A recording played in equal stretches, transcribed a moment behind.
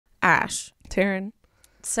Ash. Taryne.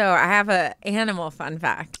 So I have an animal fun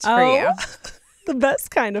fact for you. The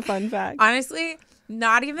best kind of fun fact. Honestly,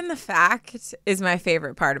 not even the fact is my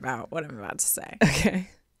favorite part about what I'm about to say. Okay.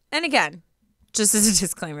 And again, just as a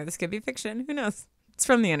disclaimer, this could be fiction. Who knows? It's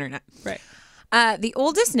from the internet. Right. The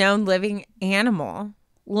oldest known living animal,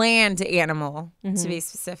 land animal to be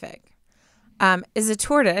specific, is a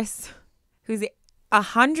tortoise who's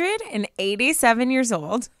 187 years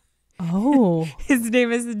old. Oh. His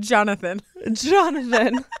name is Jonathan.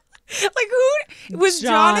 Jonathan. Like, who was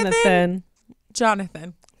Jonathan?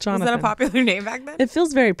 Jonathan. Was that a popular name back then? It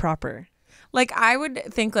feels very proper. Like, I would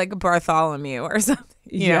think like Bartholomew or something.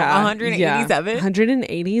 You know, 187.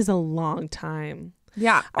 180 is a long time.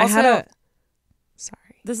 Yeah. Also,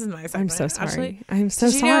 sorry. This is my segment. I'm so sorry. Actually, I'm so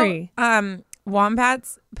sorry.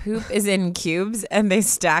 Wombats poop is in cubes and they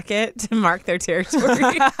stack it to mark their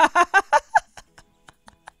territory.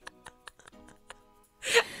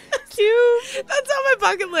 Cube. That's on my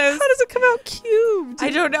bucket list. How does it come out cubed? I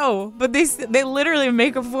don't know, but they literally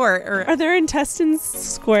make a fort. Are their intestines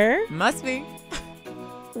square? Must be.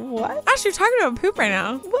 What? Actually, you're talking about poop right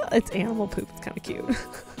now. Well, it's animal poop. It's kind of cute.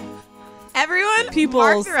 Everyone,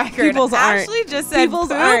 mark the record. People's Ashley aren't. just said People's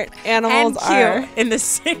poop aren't. Animals and are. cute in the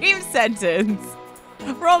same sentence.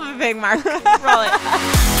 Roll the thing, Mark. Roll it.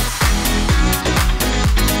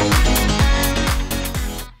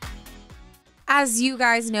 As you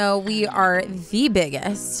guys know, we are the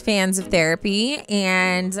biggest fans of therapy,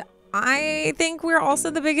 and I think we're also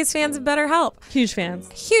the biggest fans of BetterHelp. Huge fans.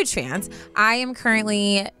 Huge fans. I am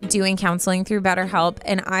currently doing counseling through BetterHelp,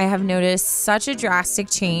 and I have noticed such a drastic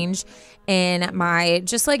change in my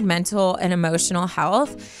just like mental and emotional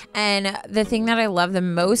health. And the thing that I love the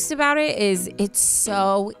most about it is it's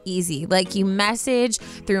so easy. Like, you message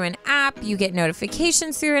through an app, you get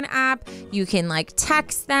notifications through an app, you can like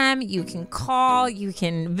text them, you can call, you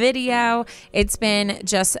can video. It's been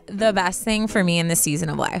just the best thing for me in this season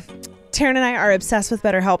of life. Taryne and I are obsessed with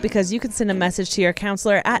BetterHelp because you can send a message to your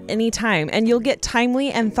counselor at any time and you'll get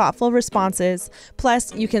timely and thoughtful responses.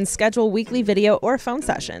 Plus, you can schedule weekly video or phone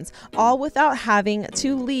sessions, all without having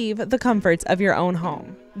to leave the comforts of your own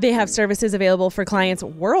home. They have services available for clients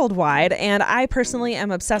worldwide, and I personally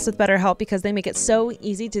am obsessed with BetterHelp because they make it so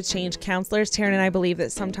easy to change counselors. Taryne and I believe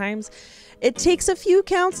that sometimes it takes a few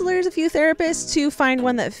counselors, a few therapists to find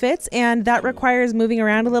one that fits, and that requires moving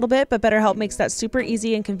around a little bit, but BetterHelp makes that super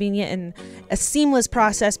easy and convenient and a seamless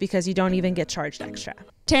process because you don't even get charged extra.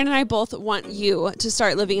 Taryne and I both want you to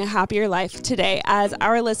start living a happier life today, as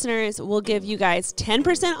our listeners will give you guys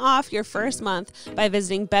 10% off your first month by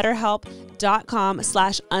visiting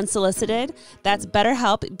betterhelp.com/unsolicited. That's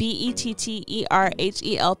BetterHelp,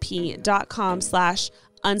 BetterHelp.com/unsolicited,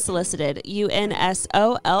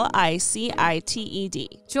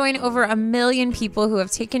 UNSOLICITED. Join over 1 million people who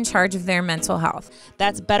have taken charge of their mental health.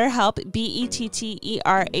 That's BetterHelp,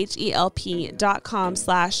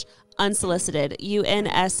 BetterHelp.com/unsolicited,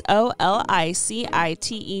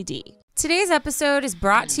 UNSOLICITED. Today's episode is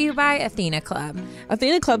brought to you by Athena Club.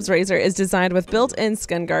 Athena Club's razor is designed with built-in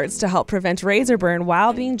skin guards to help prevent razor burn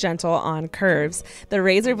while being gentle on curves. The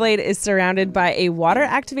razor blade is surrounded by a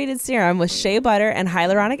water-activated serum with shea butter and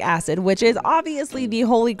hyaluronic acid, which is obviously the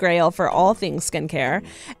holy grail for all things skincare.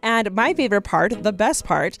 And my favorite part, the best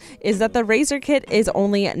part, is that the razor kit is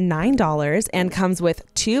only $9 and comes with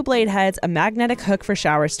 2 blade heads, a magnetic hook for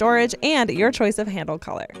shower storage, and your choice of handle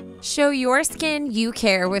color. Show your skin you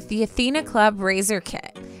care with the Athena Club Razor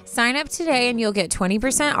Kit. Sign up today and you'll get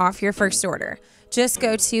 20% off your first order. Just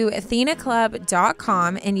go to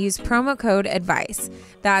athenaclub.com and use promo code ADVICE.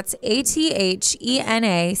 That's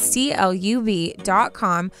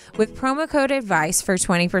ATHENACLUB.com with promo code ADVICE for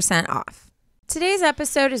 20% off. Today's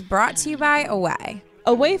episode is brought to you by Away.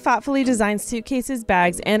 Away thoughtfully designed suitcases,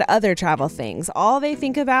 bags, and other travel things. All they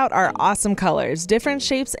think about are awesome colors, different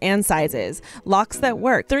shapes and sizes, locks that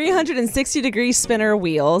work, 360-degree spinner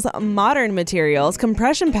wheels, modern materials,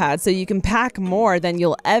 compression pads so you can pack more than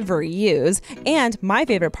you'll ever use, and my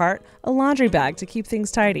favorite part, a laundry bag to keep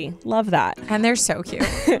things tidy. Love that. And they're so cute.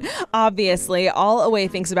 Obviously, all Away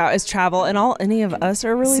thinks about is travel, and all any of us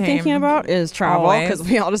are really thinking about is travel, because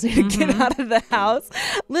we all just need to get out of the house.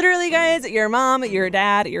 Literally, guys, your mom, your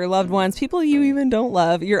dad, your loved ones, people you even don't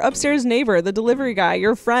love, your upstairs neighbor, the delivery guy,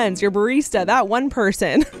 your friends, your barista, that one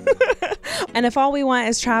person. And if all we want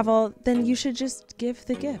is travel, then you should just give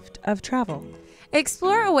the gift of travel.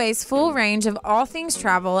 Explore Away's full range of all things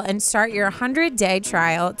travel and start your 100-day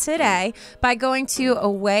trial today by going to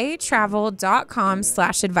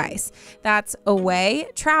awaytravel.com/advice. That's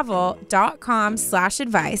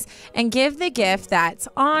awaytravel.com/advice and give the gift that's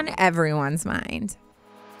on everyone's mind.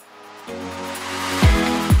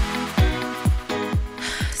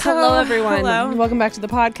 Hello, everyone. Hello. Welcome back to the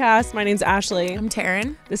podcast. My name's Ashley. I'm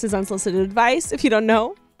Taryne. This is Unsolicited Advice. If you don't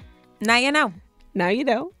know, Now you know. now you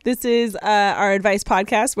know. This is our advice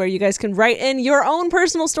podcast where you guys can write in your own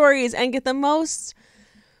personal stories and get the most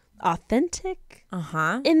authentic,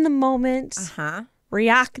 in the moment,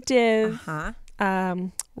 reactive,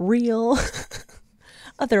 real,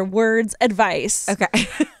 other words, advice. Okay.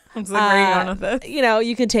 I was like, where are you going with this? You know,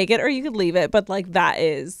 you can take it or you could leave it, but like that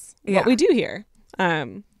is what we do here.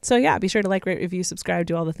 So yeah, be sure to like, rate, review, subscribe,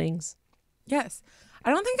 do all the things. Yes. I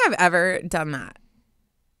don't think I've ever done that.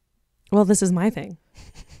 Well, this is my thing.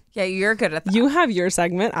 Yeah, you're good at that. You have your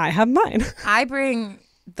segment. I have mine. I bring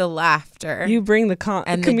the laughter. You bring the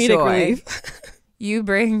and comedic the joy. relief. You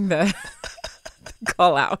bring the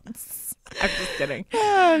call outs. I'm just kidding.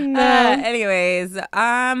 Oh, no. Anyways,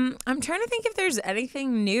 I'm trying to think if there's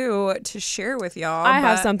anything new to share with y'all. I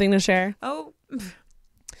have something to share. Oh,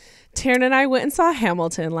 Taryne and I went and saw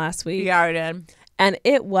Hamilton last week. yeah, I did. And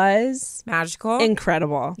it was Magical.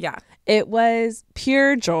 incredible. Yeah. It was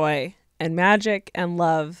pure joy and magic and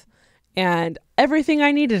love and everything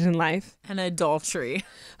I needed in life. And adultery.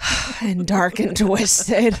 And dark and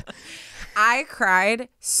twisted. I cried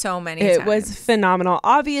so many times. It was phenomenal.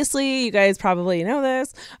 Obviously, you guys probably know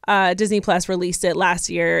this. Disney Plus released it last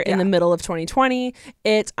year in the middle of 2020.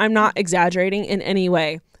 I'm not exaggerating in any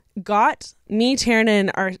way. Got me,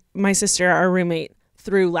 Taryne, and my sister, our roommate,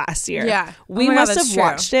 through last year. Yeah. We must have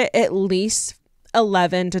watched it at least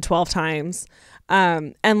 11 to 12 times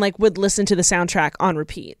and like would listen to the soundtrack on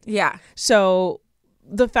repeat. Yeah. So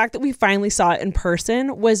the fact that we finally saw it in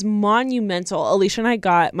person was monumental. Alicia and I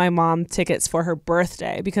got my mom tickets for her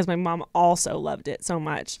birthday because my mom also loved it so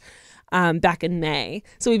much back in May.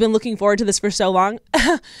 So we've been looking forward to this for so long.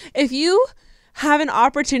 If you have an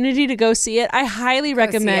opportunity to go see it, I highly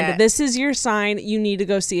recommend. This is your sign. You need to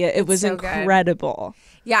go see it. It was so incredible.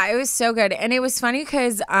 Good. Yeah, it was so good. And it was funny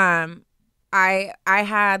because I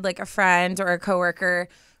had like a friend or a coworker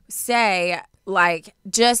say, like,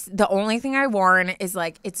 just the only thing I warn is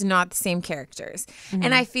like it's not the same characters.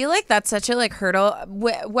 And I feel like that's such a like hurdle,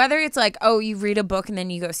 whether it's like, oh, you read a book and then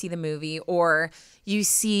you go see the movie, or you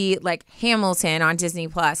see like Hamilton on Disney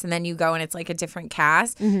Plus and then you go and it's like a different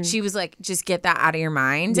cast. She was like, just get that out of your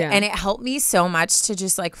mind. And it helped me so much to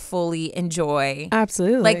just like fully enjoy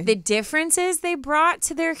like the differences they brought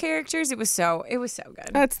to their characters. It was so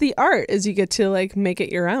good. That's the art, is you get to like make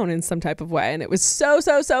it your own in some type of way. And it was so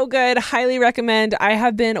good. Highly recommend. I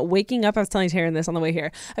have been waking up, I was telling Taryne this on the way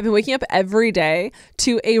here, I've been waking up every day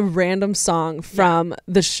to a random song from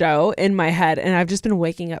the show in my head, and I've just been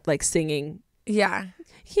waking up like singing. Yeah.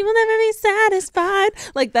 He will never be satisfied.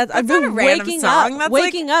 Like that's I've been waking up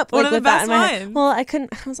like, one of the with best that in my head. ones. Well,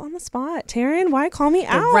 I was on the spot. Taryne, why call me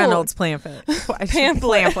out? The Reynolds pamphlet.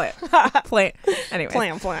 Pamphlet. Anyway.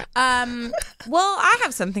 Pamphlet. Well, I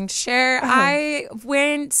have something to share. I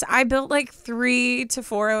built like 3 to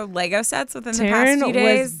 4 Lego sets within the past few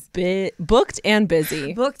days. Was booked and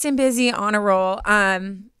busy. Booked and busy on a roll.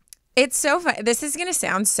 It's so fun. This is gonna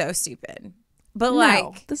sound so stupid. But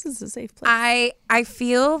like, this is a safe place. I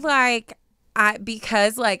feel like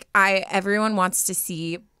because like everyone wants to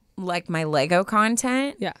see like my Lego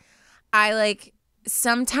content. Yeah. I like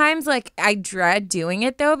sometimes like I dread doing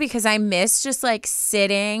it though, because I miss just like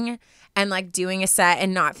sitting and like doing a set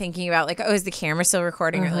and not thinking about like, oh, is the camera still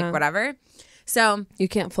recording or like whatever. So you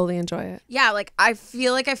can't fully enjoy it. Yeah, like I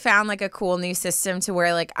feel like I found like a cool new system to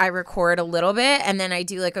where like I record a little bit and then I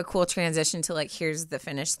do like a cool transition to like here's the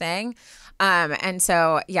finished thing. And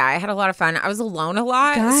so yeah, I had a lot of fun. I was alone a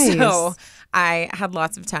lot, so I had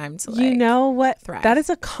lots of time to like, you know what? thrive. That is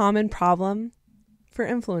a common problem for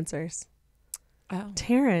influencers. Oh,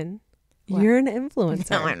 Taryne, you're an influencer.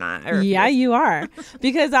 No, I'm not. Yeah, you are.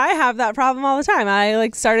 Because I have that problem all the time. I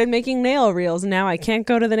like started making nail reels, and now I can't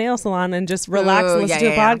go to the nail salon and just relax and listen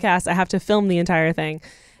to a podcast. I have to film the entire thing.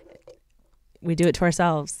 We do it to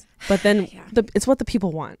ourselves, but then it's what the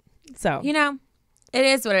people want. So you know, it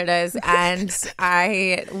is what it is, and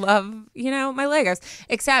I love my Legos.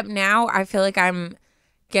 Except now I feel like I'm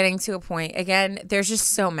getting to a point again. There's just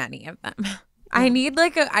so many of them. I need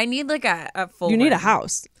like a full. You need a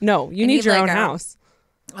house. No, you need your own house.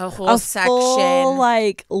 A whole section, full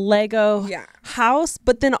like Lego house,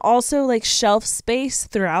 but then also like shelf space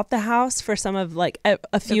throughout the house for some of like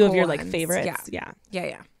a few of your like favorites. Yeah.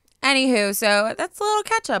 Anywho, so that's a little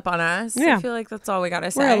catch up on us. Yeah. I feel like that's all we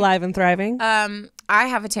gotta say. We're alive and thriving. I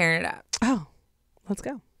have a tearing it up. Oh, let's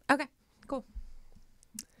go. Okay, cool.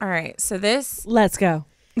 All right, so this. Let's go.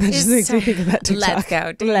 That just makes me think of that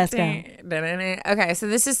TikTok. Let's go. Okay, so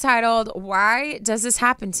this is titled, Why Does This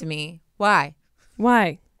Happen to Me? Why?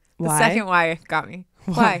 Why? The second why got me.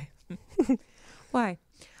 Why? Why?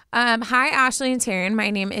 Hi, Ashley and Taryne. My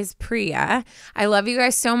name is Priya. I love you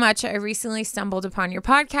guys so much. I recently stumbled upon your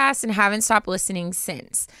podcast and haven't stopped listening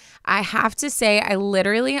since. I have to say, I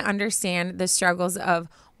literally understand the struggles of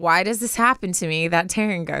why does this happen to me that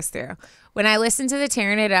Taryne goes through. When I listen to the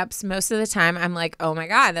Taryne It Ups, most of the time I'm like, oh my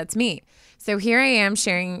God, that's me. So here I am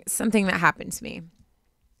sharing something that happened to me.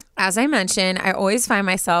 As I mentioned, I always find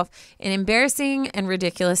myself in embarrassing and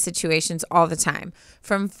ridiculous situations all the time,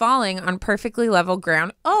 from falling on perfectly level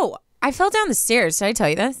ground. Oh, I fell down the stairs. Did I tell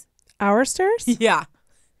you this? Our stairs? Yeah.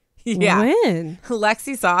 Yeah. When?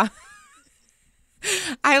 Lexi saw.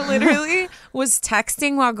 I literally was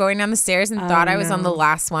texting while going down the stairs and thought I was on the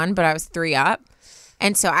last one, but I was 3 up.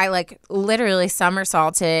 And so I literally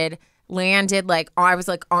somersaulted, landed I was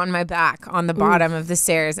on my back on the bottom of the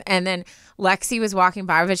stairs. And then Lexi was walking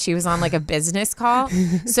by, but she was on a business call.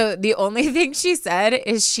 So the only thing she said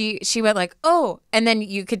is she went oh, and then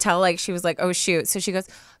you could tell she was oh shoot. So she goes,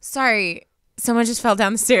 sorry, someone just fell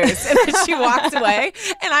down the stairs. And then she walked away,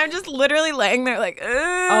 and I'm just literally laying there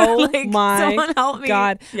oh my someone help me.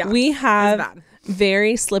 God. Yeah, we have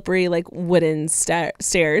very slippery wooden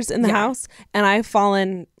stairs in the house, and I've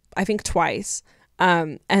fallen I think twice.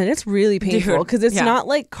 And it's really painful because it's not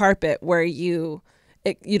like carpet where you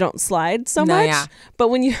don't slide so much. Yeah. But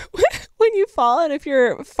when you fall, and if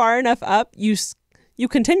you're far enough up, you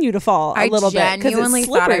continue to fall a little bit. I genuinely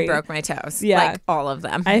thought I broke my toes. Yeah, all of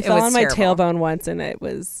them. I fell on my tailbone once, and it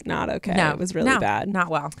was not okay. No, it was really bad. Not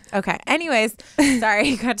well. Okay. Anyways,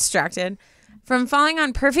 sorry, got distracted. From falling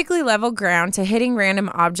on perfectly level ground to hitting random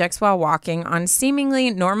objects while walking on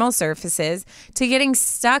seemingly normal surfaces to getting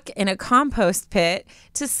stuck in a compost pit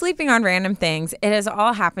to sleeping on random things, it has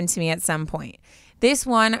all happened to me at some point. This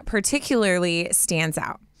one particularly stands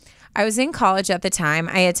out. I was in college at the time.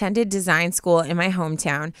 I attended design school in my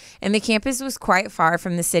hometown, and the campus was quite far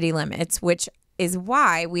from the city limits, which is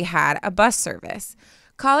why we had a bus service.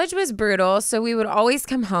 College was brutal, so we would always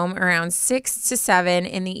come home around 6 to 7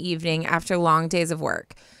 in the evening after long days of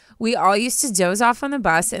work. We all used to doze off on the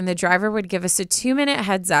bus, and the driver would give us a 2-minute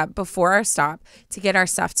heads up before our stop to get our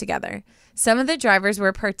stuff together. Some of the drivers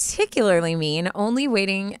were particularly mean, only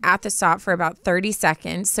waiting at the stop for about 30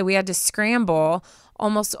 seconds, so we had to scramble.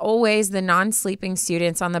 Almost always, the non-sleeping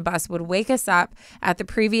students on the bus would wake us up at the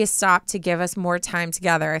previous stop to give us more time to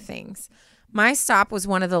gather our things. My stop was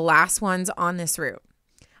one of the last ones on this route.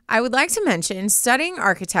 I would like to mention studying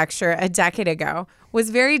architecture a decade ago was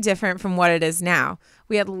very different from what it is now.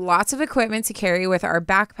 We had lots of equipment to carry with our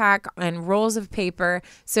backpack and rolls of paper,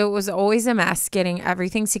 so it was always a mess getting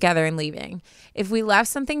everything together and leaving. If we left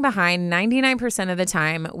something behind, 99% of the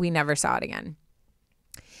time, we never saw it again.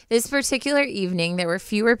 This particular evening, there were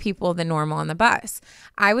fewer people than normal on the bus.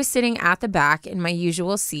 I was sitting at the back in my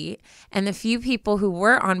usual seat, and the few people who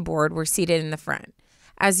were on board were seated in the front.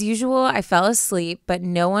 As usual, I fell asleep, but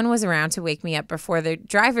no one was around to wake me up before the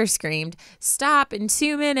driver screamed, "Stop in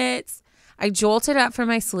 2 minutes." I jolted up from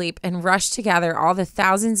my sleep and rushed to gather all the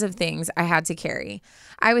thousands of things I had to carry.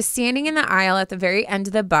 I was standing in the aisle at the very end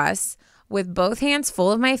of the bus with both hands full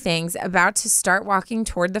of my things, about to start walking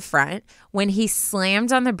toward the front when he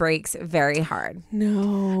slammed on the brakes very hard.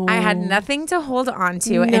 No. I had nothing to hold on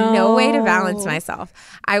to and no way to balance myself.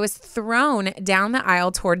 I was thrown down the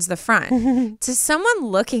aisle towards the front. To someone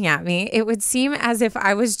looking at me, it would seem as if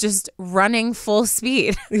I was just running full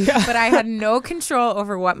speed, but I had no control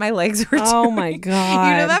over what my legs were doing. Oh my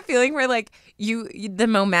God. You know that feeling where the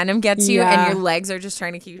momentum gets you and your legs are just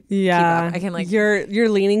trying to keep up. I can you're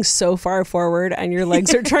leaning so far forward and your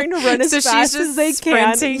legs are trying to run as fast as they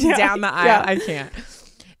can. Sprinting down the aisle. I can't.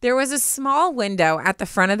 There was a small window at the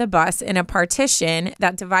front of the bus in a partition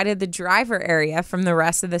that divided the driver area from the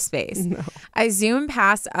rest of the space. No. I zoomed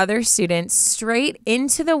past other students straight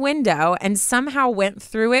into the window and somehow went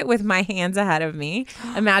through it with my hands ahead of me.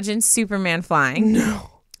 Imagine Superman flying.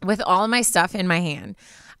 No. With all of my stuff in my hand.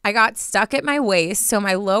 I got stuck at my waist, so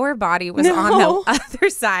my lower body was on the other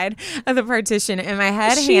side of the partition, and my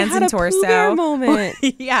head, hands, and torso. Pooh Bear moment.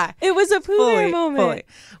 Yeah. It was a Pooh Bear moment.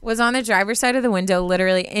 Was on the driver's side of the window,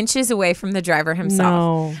 literally inches away from the driver himself.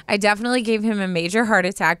 No. I definitely gave him a major heart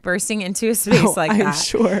attack bursting into a space like that. I'm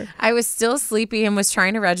sure. I was still sleepy and was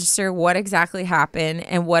trying to register what exactly happened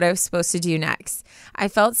and what I was supposed to do next. I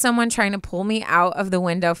felt someone trying to pull me out of the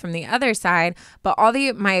window from the other side, but all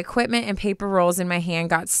my equipment and paper rolls in my hand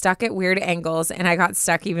got stuck at weird angles, and I got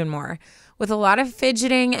stuck even more. With a lot of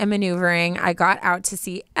fidgeting and maneuvering, I got out to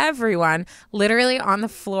see everyone literally on the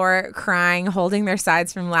floor crying, holding their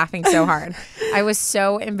sides from laughing so hard. I was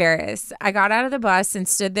so embarrassed. I got out of the bus and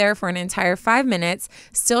stood there for an entire 5 minutes,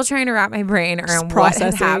 still trying to wrap my brain around what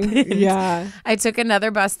had happened. Yeah. I took another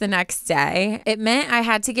bus the next day. It meant I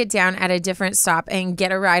had to get down at a different stop and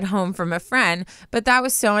get a ride home from a friend, but that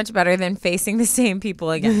was so much better than facing the same people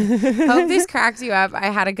again. Hope this cracked you up. I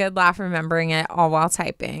had a good laugh remembering it all while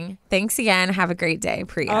typing. Thanks again. Have a great day,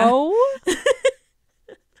 Priya. Oh,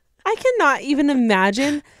 I cannot even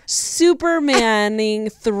imagine Supermaning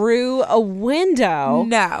through a window.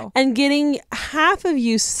 No. And getting half of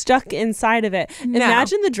you stuck inside of it. No.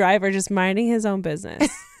 Imagine the driver just minding his own business.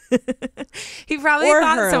 He probably Or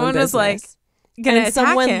thought her someone own was like business. gonna And attack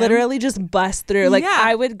someone him. literally just bust through. Like, Yeah.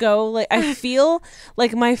 I would go, like, I feel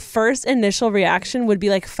like my first initial reaction would be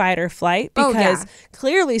like fight or flight, Oh, because yeah.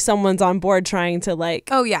 clearly someone's on board trying to, like,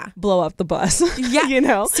 Oh yeah. blow up the bus. Yeah. You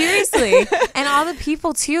know? Seriously. And all the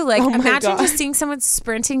people too. Like, Oh my imagine God. just seeing someone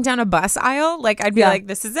sprinting down a bus aisle. Like, I'd be Yeah. like,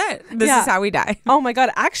 this is it. This Yeah. is how we die. Oh my God.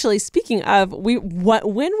 Actually, speaking of,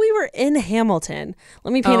 when we were in Hamilton,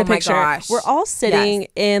 let me paint Oh a my picture. gosh. We're all sitting Yes.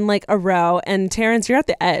 in like a row, and Terrence, you're at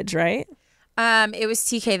the edge, right? It was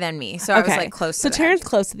TK then me. So I was like close So to Terrence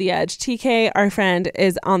close to the edge. TK, our friend,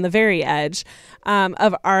 is on the very edge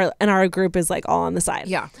of our group is like all on the side.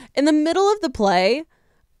 Yeah. In the middle of the play,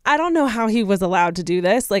 I don't know how he was allowed to do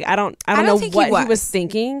this. Like, I don't know think what he he was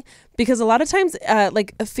thinking, because a lot of times,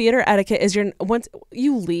 like, a theater etiquette is once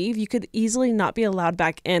you leave, you could easily not be allowed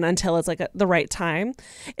back in until it's like the right time.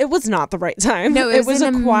 It was not the right time. No, it was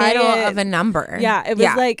in a the quiet, middle of a number. Yeah, it was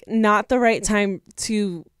like not the right time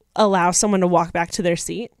to allow someone to walk back to their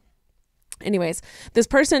seat. Anyways, this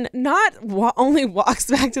person only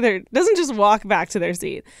doesn't just walk back to their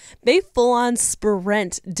seat. They full on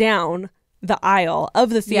sprint down the aisle of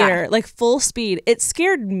the theater, like full speed. It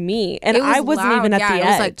scared me, and It was I wasn't loud. even at the it edge.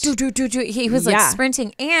 was like do. He was like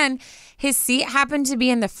sprinting, and his seat happened to be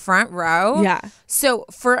in the front row. Yeah. So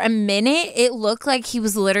for a minute, it looked like he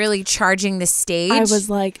was literally charging the stage. I was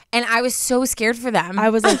like, and I was so scared for them.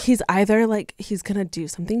 he's either like he's gonna do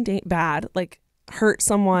something bad, like hurt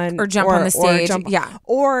someone, Or jump on the stage.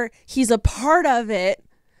 or he's a part of it.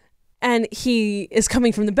 And he is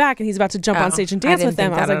coming from the back, and he's about to jump on stage and I dance didn't with them.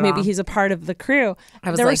 think I was that like, at maybe all. he's a part of the crew. I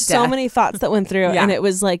was there like, were so death. many thoughts that went through, Yeah. and it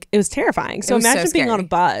was terrifying. So It was so imagine being on a scary.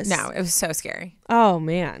 bus. No, it was so scary. Oh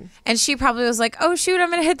man. And she probably was like, oh shoot, I'm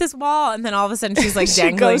gonna hit this wall, and then all of a sudden she's like She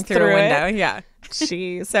dangling goes through a through window. it. Yeah.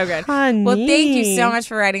 Jeez. So good. Honey. Well, thank you so much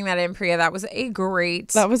for writing that in, Priya. That was a great.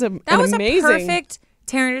 That was amazing. a perfect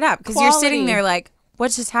tearing it up, because you're sitting Quality. there like, what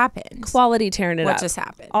just happened? quality tearing it What up. just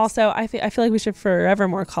happened? Also, I feel like we should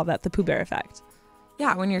forevermore call that the Pooh Bear effect.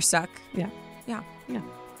 Yeah, when you're stuck. Yeah. Yeah. Yeah.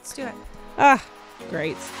 Let's do it. Ah,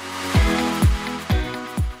 great.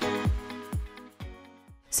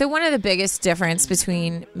 So one of the biggest difference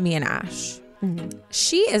between me and Ash,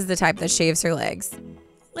 she is the type that shaves her legs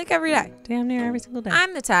like every day. Damn near every single day.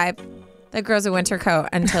 I'm the type that grows a winter coat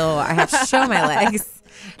until I have to show my legs.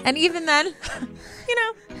 And even then,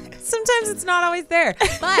 sometimes it's not always there.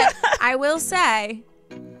 But I will say,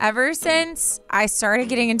 ever since I started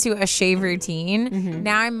getting into a shave routine,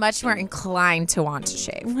 now I'm much more inclined to want to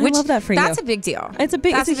shave. I love that for you. That's a big deal. It's a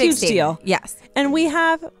That's huge statement. deal. Yes. And we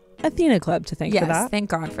have Athena Club to thank for Yes. that. Thank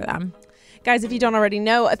God for them. Guys, if you don't already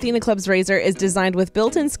know, Athena Club's razor is designed with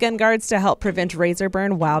built-in skin guards to help prevent razor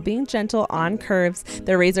burn while being gentle on curves.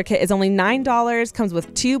 Their razor kit is only $9, comes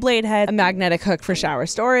with 2 blade heads, a magnetic hook for shower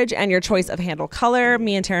storage, and your choice of handle color.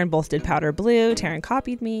 Me and Taryne both did powder blue. Taryne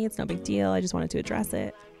copied me. It's no big deal. I just wanted to address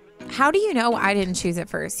it. How do you know I didn't choose it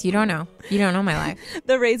first? You don't know. You don't know my life.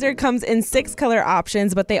 The razor comes in 6 color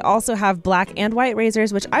options, but they also have black and white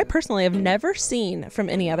razors, which I personally have never seen from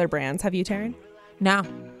any other brands. Have you, Taryne? No.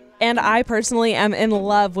 And I personally am in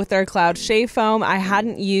love with their Cloud Shave Foam. I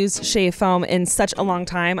hadn't used shave foam in such a long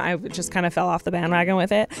time. I just kind of fell off the bandwagon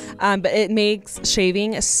with it. But it makes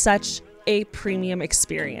shaving such a premium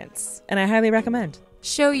experience. And I highly recommend.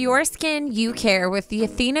 Show your skin you care with the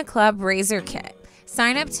Athena Club Razor Kit.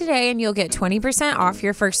 Sign up today and you'll get 20% off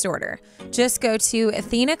your first order. Just go to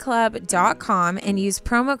athenaclub.com and use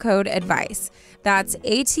promo code ADVICE. That's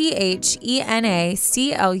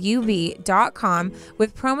ATHENACLUB.com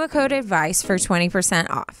with promo code ADVICE for 20%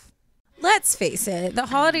 off. Let's face it, the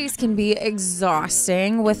holidays can be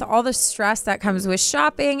exhausting with all the stress that comes with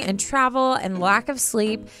shopping and travel and lack of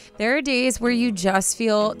sleep. There are days where you just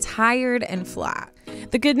feel tired and flat.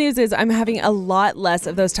 The good news is I'm having a lot less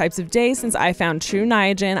of those types of days since I found True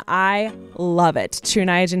Niagen. I love it. True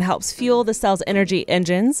Niagen helps fuel the cell's energy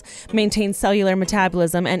engines, maintains cellular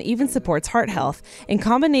metabolism, and even supports heart health in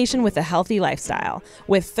combination with a healthy lifestyle.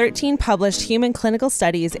 With 13 published human clinical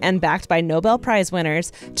studies and backed by Nobel Prize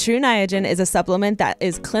winners, True Niagen is a supplement that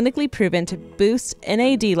is clinically proven to boost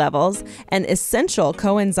NAD levels, an essential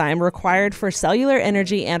coenzyme required for cellular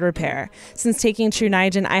energy and repair. Since taking True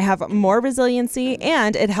Niagen, I have more resiliency and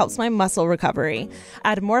it helps my muscle recovery.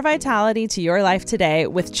 Add more vitality to your life today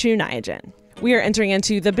with True Niagen. We are entering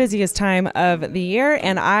into the busiest time of the year,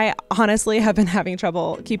 and I honestly have been having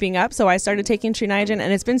trouble keeping up. So I started taking True Niagen,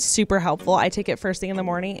 and it's been super helpful. I take it first thing in the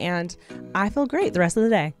morning, and I feel great the rest of the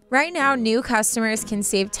day. Right now, new customers can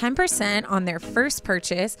save 10% on their first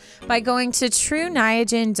purchase by going to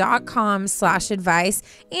trueniagen.com/advice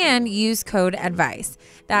and use code ADVICE.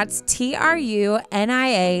 That's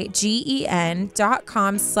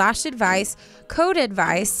TRUNIAGEN.com/advice, code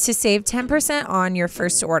ADVICE to save 10% on your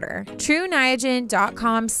first order.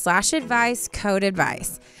 TrueNiagen.com/advice, code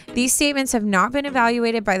ADVICE. These statements have not been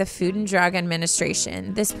evaluated by the Food and Drug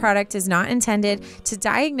Administration. This product is not intended to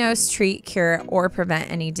diagnose, treat, cure, or prevent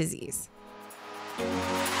any disease.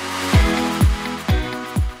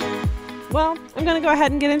 Well, I'm going to go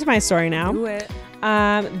ahead and get into my story now. Do it.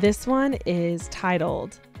 This one is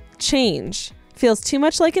titled, Change Feels Too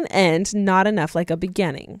Much Like an End, Not Enough Like a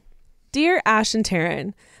Beginning. Dear Ash and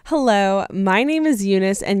Taryne, hello, my name is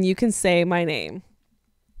Eunice and you can say my name.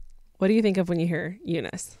 What do you think of when you hear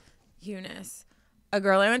Eunice? Eunice. A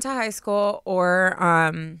girl I went to high school, or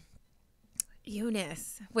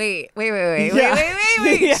Eunice. Wait. Yeah.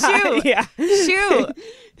 Shoot.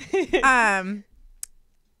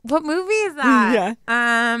 What movie is that?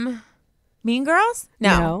 Yeah. Mean Girls?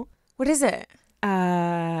 No. What is it? Oh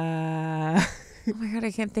my God, I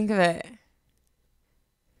can't think of it.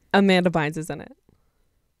 Amanda Bynes is in it.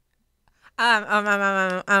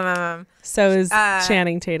 So is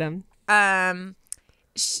Channing Tatum.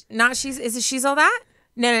 Is it She's All That?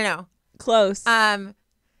 No. Close.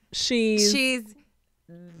 She's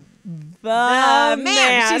the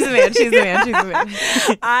man. She's the man.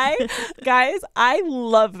 I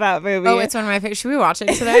love that movie. Oh, it's one of my favorites. Should we watch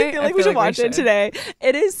it today? I feel like we should watch it today.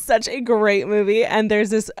 It is such a great movie, and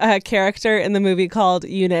there's this character in the movie called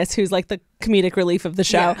Eunice who's like the comedic relief of the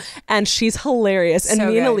show, and she's hilarious. And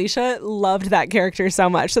me and Alicia loved that character so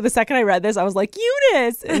much. So the second I read this, I was like,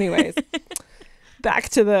 Eunice. Anyways, back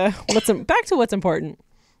to what's important.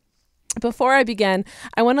 Before I begin,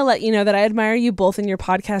 I want to let you know that I admire you both in your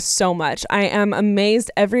podcast so much. I am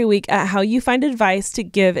amazed every week at how you find advice to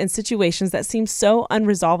give in situations that seem so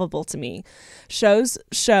unresolvable to me. Shows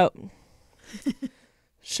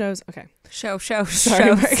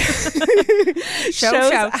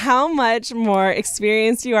how much more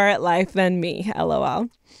experienced you are at life than me. LOL.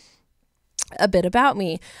 A bit about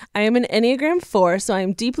me. I am an Enneagram 4, so I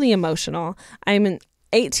am deeply emotional. I am an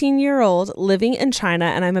 18-year-old living in China,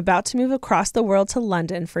 and I'm about to move across the world to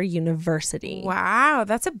London for university. Wow,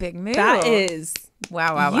 that's a big move. That is.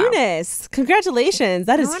 Wow. Eunice, congratulations.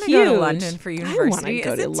 That is huge. Go to London for university. I want to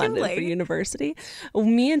go to London for university.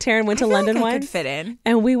 Me and Taryne went to London once. Could fit in.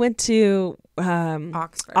 And we went to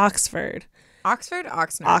Oxford. Oxford.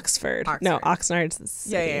 Oxnard. No, Oxnard's the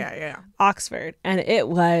city. Yeah. Oxford. And it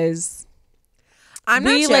was... I'm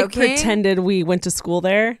not joking. We pretended we went to school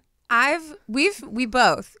there. We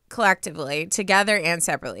both collectively, together and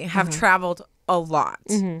separately, have traveled a lot.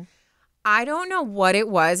 Mm-hmm. I don't know what it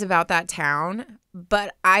was about that town,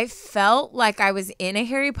 but I felt like I was in a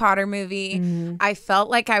Harry Potter movie. Mm-hmm. I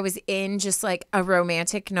felt like I was in just like a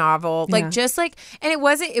romantic novel. Like just like, and it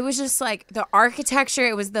was just like the architecture.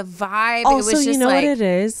 It was the vibe. Also, it was just you know like, what it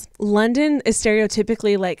is? London is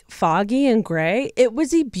stereotypically like foggy and gray. It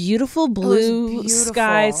was a beautiful blue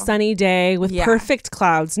sky, sunny day with perfect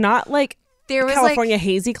clouds, not like there was California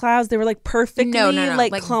hazy clouds. They were like perfectly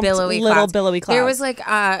like clumped billowy little clouds. billowy clouds. There was like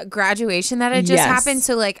graduation that had just happened.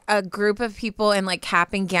 So like a group of people in like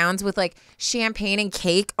cap and gowns with like champagne and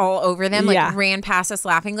cake all over them like ran past us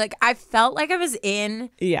laughing. Like I felt like I was in.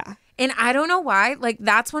 Yeah. And I don't know why. Like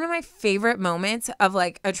that's one of my favorite moments of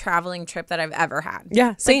like a traveling trip that I've ever had.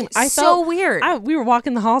 Yeah, same. Like, I felt weird. We were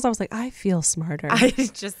walking the halls. I was like, I feel smarter. I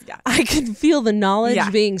can feel the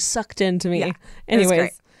knowledge being sucked into me. Yeah,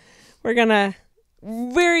 anyways. We're gonna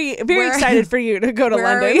very excited for you to go to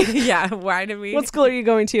London. Why did we? What school are you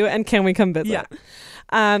going to, and can we come visit?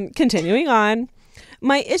 Yeah. Continuing on,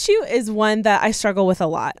 my issue is one that I struggle with a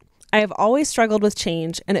lot. I have always struggled with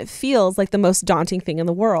change, and it feels like the most daunting thing in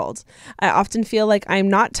the world. I often feel like I'm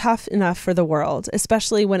not tough enough for the world,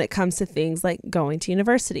 especially when it comes to things like going to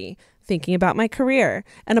university, thinking about my career,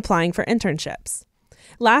 and applying for internships.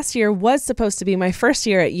 Last year was supposed to be my first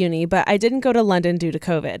year at uni, but I didn't go to London due to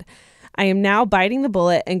COVID. I am now biting the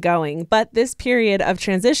bullet and going, but this period of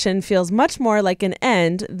transition feels much more like an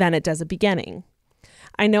end than it does a beginning.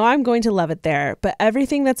 I know I'm going to love it there, but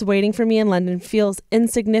everything that's waiting for me in London feels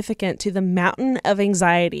insignificant to the mountain of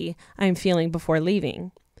anxiety I'm feeling before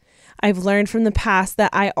leaving. I've learned from the past that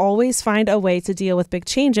I always find a way to deal with big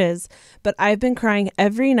changes, but I've been crying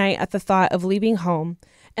every night at the thought of leaving home,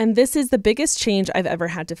 and this is the biggest change I've ever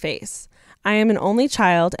had to face. I am an only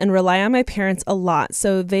child and rely on my parents a lot,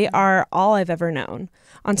 so they are all I've ever known.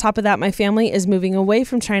 On top of that, my family is moving away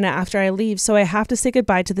from China after I leave, so I have to say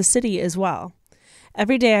goodbye to the city as well.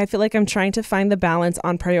 Every day, I feel like I'm trying to find the balance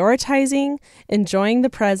on prioritizing, enjoying the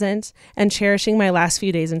present, and cherishing my last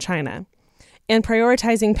few days in China, and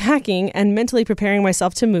prioritizing packing and mentally preparing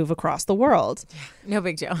myself to move across the world. No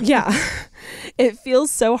big deal. Yeah. It feels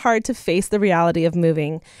so hard to face the reality of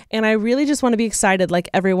moving, and I really just want to be excited like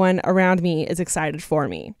everyone around me is excited for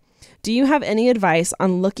me. Do you have any advice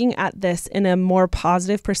on looking at this in a more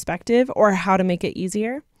positive perspective or how to make it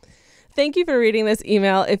easier? Thank you for reading this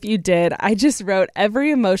email. If you did, I just wrote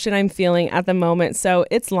every emotion I'm feeling at the moment, so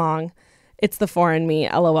it's long. It's the foreign me,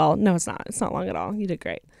 LOL. No, it's not. It's not long at all. You did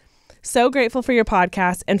great. So grateful for your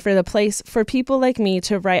podcast and for the place for people like me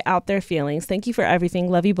to write out their feelings. Thank you for everything.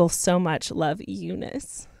 Love you both so much. Love,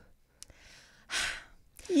 Eunice.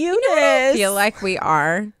 Eunice. You know what I feel like we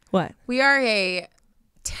are? What? We are a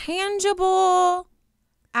tangible,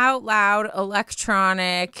 out loud,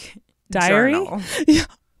 electronic diary? journal.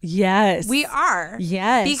 Yes. We are.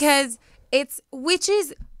 Yes. Because which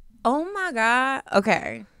is, oh my God.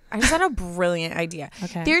 Okay. I just had a brilliant idea.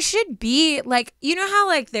 Okay. There should be like, you know how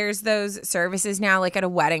like there's those services now, like at a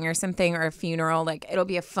wedding or something or a funeral, like it'll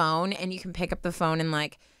be a phone and you can pick up the phone and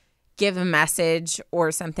like give a message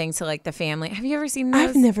or something to like the family. Have you ever seen those?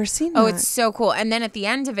 I've never seen that. Oh, it's so cool. And then at the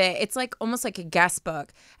end of it, it's like almost like a guest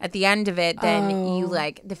book. At the end of it, then you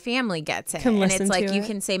like the family gets it. Can and listen it's like to you it.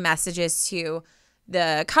 can say messages to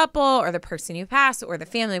the couple or the person who passed or the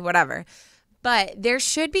family, whatever. But there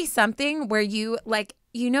should be something where you like,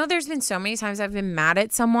 you know, there's been so many times I've been mad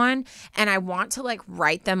at someone and I want to like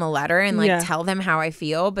write them a letter and like tell them how I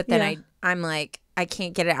feel. But then I'm like, I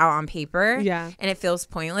can't get it out on paper. Yeah. And it feels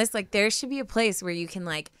pointless. Like there should be a place where you can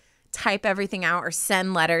like type everything out or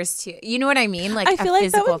send letters to, you know what I mean? Like I feel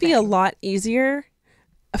like that would be thing. a lot easier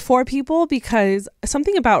for people because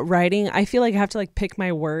something about writing, I feel like I have to like pick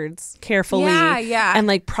my words carefully and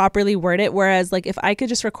like properly word it. Whereas like if I could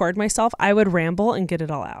just record myself, I would ramble and get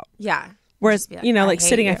it all out. Yeah. Whereas, like, you know, like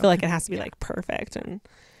sitting, you. I feel like it has to be like perfect and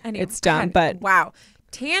Anyway, it's done. God, But wow.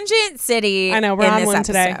 Tangent City. I know we're on one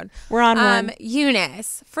episode. today. We're on one.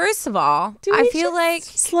 Eunice, first of all, Do I we feel just like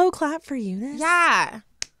slow clap for Eunice. yeah.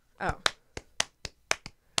 Oh.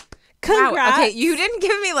 Congrats. Wow. Okay, you didn't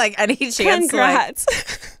give me like any chance Congrats.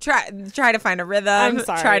 to like try to find a rhythm. I'm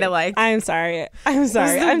sorry. Try to like I'm sorry. I'm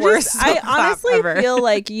sorry. the I'm worst just, I slow clap honestly ever. feel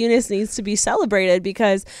like Eunice needs to be celebrated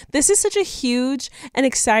because this is such a huge and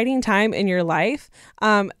exciting time in your life.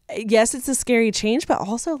 Yes, it's a scary change, but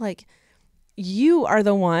also like you are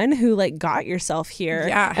the one who like got yourself here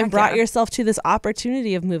and brought yourself to this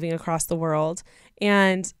opportunity of moving across the world.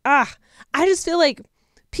 And I just feel like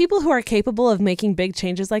people who are capable of making big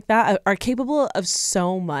changes like that are capable of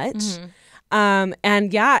so much. Mm-hmm.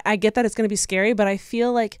 And yeah, I get that it's going to be scary, but I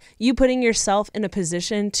feel like you putting yourself in a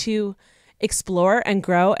position to explore and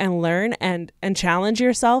grow and learn and challenge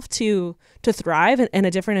yourself to thrive in a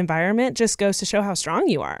different environment just goes to show how strong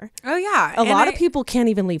you are. Oh yeah. A lot of people can't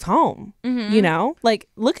even leave home, you know, like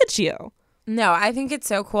look at you. No, I think it's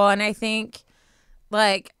so cool. And I think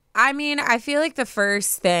like, I mean, I feel like the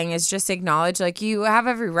first thing is just acknowledge like you have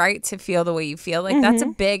every right to feel the way you feel. Like that's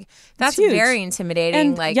huge. very intimidating.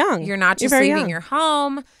 And like young. You're not just You're very leaving young. your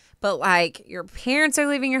home, but like your parents are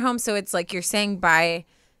leaving your home. So it's like you're saying bye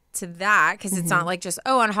to that because it's not like just,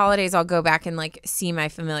 oh, on holidays I'll go back and like see my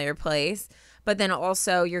familiar place. But then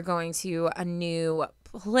also you're going to a new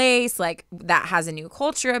place like that has a new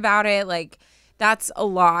culture about it. Like that's a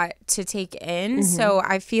lot to take in. So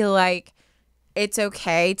I feel like it's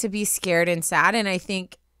okay to be scared and sad. And I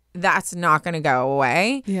think that's not going to go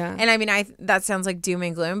away. Yeah. And I mean, that sounds like doom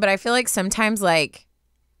and gloom, but I feel like sometimes like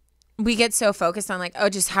we get so focused on like, oh,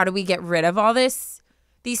 just how do we get rid of all these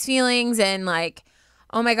feelings and like,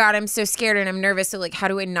 oh my God, I'm so scared and I'm nervous. So like, how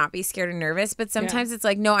do I not be scared and nervous? But sometimes it's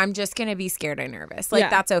like, no, I'm just going to be scared and nervous. Like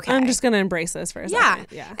that's okay. I'm just going to embrace this for a second.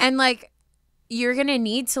 Yeah. And like, you're going to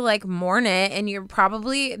need to like mourn it. And you're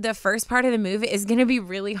probably, the first part of the move is going to be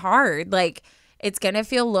really hard. Like it's going to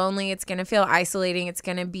feel lonely. It's going to feel isolating. It's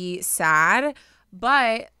going to be sad.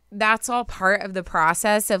 But that's all part of the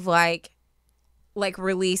process of like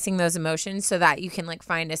releasing those emotions so that you can like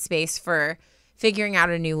find a space for figuring out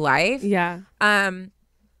a new life. Yeah.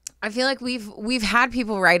 I feel like we've had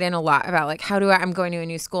people write in a lot about like, I'm going to a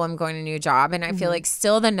new school, I'm going to a new job. And I feel like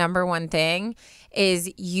still the number one thing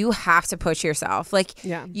is you have to push yourself. Like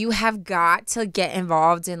you have got to get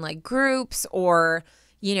involved in like groups, or,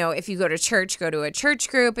 you know, if you go to church, go to a church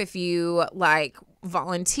group. If you like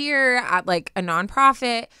volunteer at like a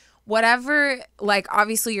nonprofit, whatever, like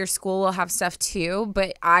obviously your school will have stuff too,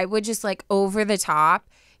 but I would just like over the top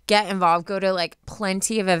get involved, go to like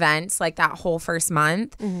plenty of events like that whole first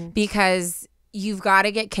month, because you've got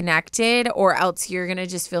to get connected or else you're going to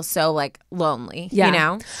just feel so like lonely, you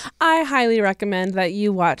know? I highly recommend that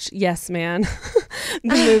you watch Yes Man,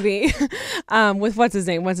 the movie with what's his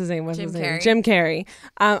name? Jim Carrey.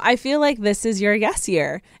 I feel like this is your yes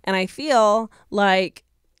year. And I feel like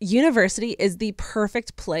university is the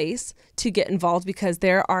perfect place to get involved because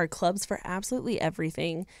there are clubs for absolutely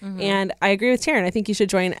everything. And I agree with Taryne. I think you should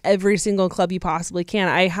join every single club you possibly can.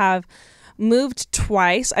 I have moved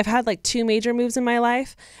twice. I've had like 2 major moves in my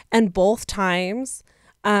life, and both times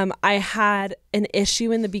I had an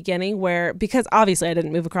issue in the beginning where, because obviously I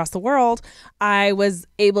didn't move across the world, I was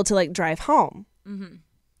able to like drive home.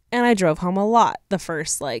 And I drove home a lot the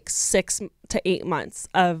first like 6 to 8 months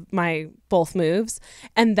of my both moves.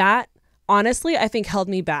 And that honestly, I think held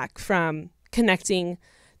me back from connecting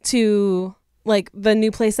to like the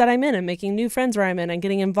new place that I'm in and making new friends where I'm in and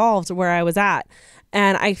getting involved where I was at.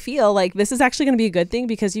 And I feel like this is actually going to be a good thing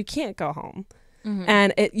because you can't go home.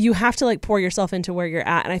 And you have to like pour yourself into where you're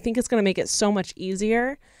at. And I think it's going to make it so much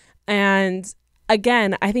easier. And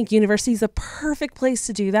again, I think university is a perfect place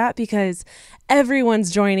to do that because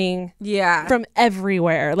everyone's joining from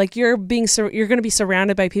everywhere. Like you're going to be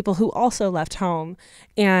surrounded by people who also left home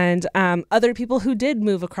and other people who did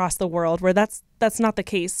move across the world where that's not the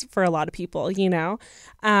case for a lot of people, you know?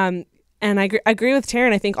 And I agree with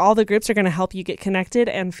Taryne. I think all the groups are going to help you get connected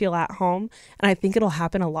and feel at home. And I think it'll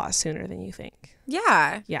happen a lot sooner than you think.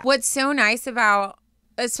 Yeah. What's so nice about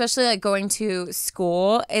especially like going to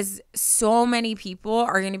school is so many people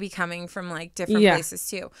are going to be coming from like different places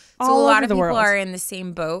too. So all a lot of people world. are in the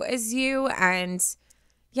same boat as you. And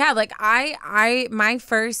yeah, like I my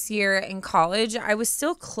first year in college, I was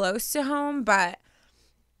still close to home, but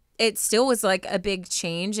it still was like a big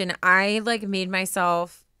change. And I like made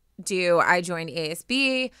myself I joined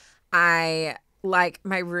ASB.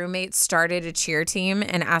 My roommate started a cheer team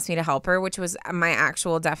and asked me to help her, which was my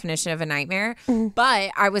actual definition of a nightmare.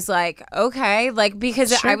 But I was like, okay, like,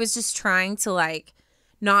 because I was just trying to like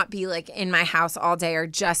not be like in my house all day or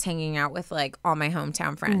just hanging out with like all my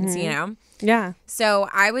hometown friends, you know? Yeah. So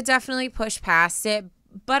I would definitely push past it.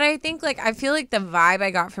 But I think like, I feel like the vibe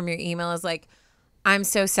I got from your email is like, I'm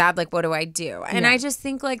so sad. Like, what do I do? And I just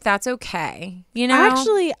think like, that's okay. You know?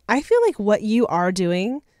 Actually, I feel like what you are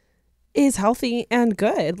doing is healthy and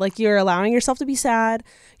good. Like you're allowing yourself to be sad.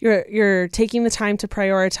 You're taking the time to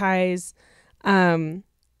prioritize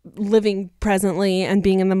living presently and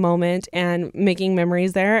being in the moment and making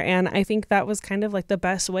memories there. And I think that was kind of like the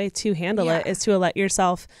best way to handle it is to let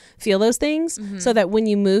yourself feel those things so that when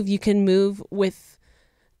you move, you can move with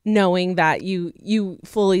knowing that you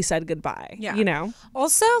fully said goodbye, you know?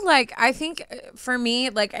 Also, like, I think for me,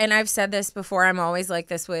 like, and I've said this before, I'm always like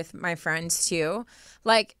this with my friends too.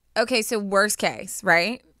 Like, okay, so worst case,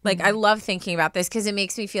 right? Like, I love thinking about this because it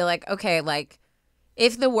makes me feel like, okay, like,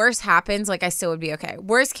 if the worst happens, like, I still would be okay.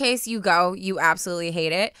 Worst case, you go, you absolutely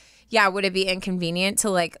hate it. Yeah, would it be inconvenient to,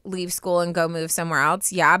 like, leave school and go move somewhere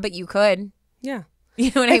else? Yeah, but you could. Yeah.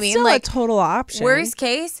 You know what I mean? It's still like a total option. Worst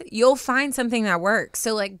case, you'll find something that works.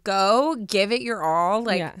 So, like, go, give it your all.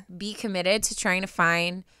 Like, be committed to trying to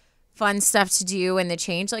find fun stuff to do and the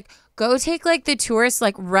change. Like, go take, like, the tourist,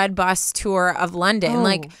 like, red bus tour of London.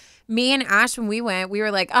 Like, me and Ash, when we went, we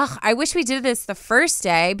were like, oh, I wish we did this the first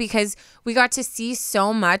day because we got to see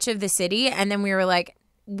so much of the city. And then we were like,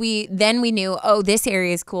 we knew, oh, this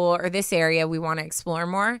area is cool or this area we want to explore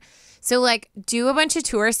more. So, like, do a bunch of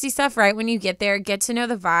touristy stuff right when you get there. Get to know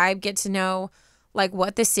the vibe. Get to know, like,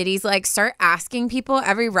 what the city's like. Start asking people.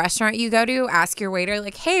 Every restaurant you go to, ask your waiter,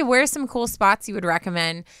 like, hey, where's some cool spots you would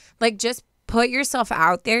recommend? Like, just put yourself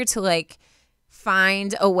out there to, like,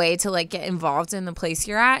 find a way to, like, get involved in the place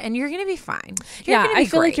you're at, and you're going to be fine. I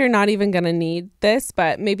feel like you're not even going to need this,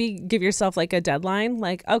 but maybe give yourself, like, a deadline.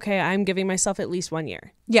 Like, okay, I'm giving myself at least 1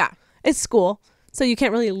 year. Yeah. It's school. So you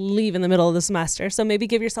can't really leave in the middle of the semester. So maybe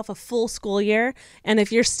give yourself a full school year. And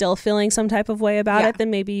if you're still feeling some type of way about it, then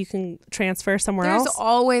maybe you can transfer somewhere else. There's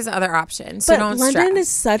always other options. So don't London stress. is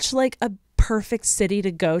such like a perfect city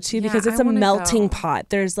to go to because it's a melting pot.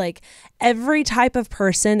 There's like every type of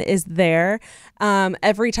person is there.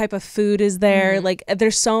 Every type of food is there. Like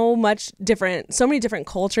there's so many different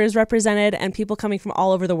cultures represented and people coming from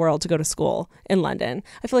all over the world to go to school in London.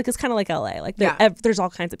 I feel like it's kind of like LA. Like there's all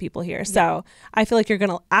kinds of people here. So I feel like you're going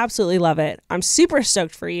to absolutely love it. I'm super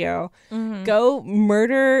stoked for you. Go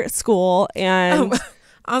murder school and...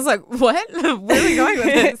 I was like, what? Where are we going with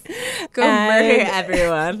this? Go murder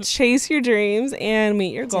everyone. Chase your dreams and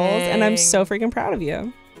meet your goals. And I'm so freaking proud of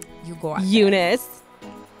you. You got Eunice.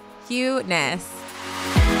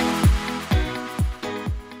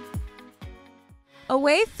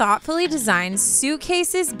 Away thoughtfully designed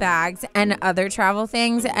suitcases, bags, and other travel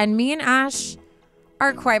things. And me and Ash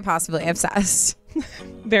are quite possibly obsessed.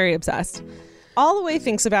 Very obsessed. All the way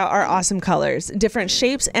thinks about our awesome colors, different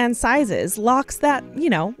shapes and sizes, locks that,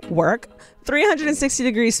 work,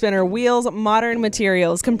 360-degree spinner, wheels, modern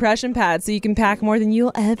materials, compression pads so you can pack more than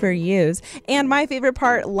you'll ever use, and my favorite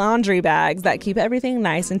part, laundry bags that keep everything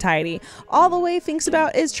nice and tidy. All the way thinks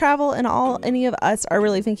about is travel, and all any of us are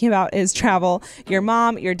really thinking about is travel. Your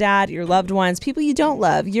mom, your dad, your loved ones, people you don't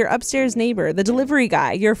love, your upstairs neighbor, the delivery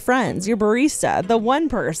guy, your friends, your barista, the one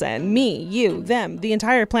person, me, you, them, the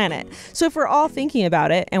entire planet. So if we're all thinking about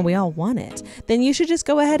it and we all want it, then you should just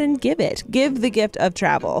go ahead and give the gift of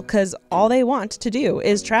travel, because all they want to do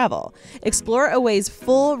is travel. Explore Away's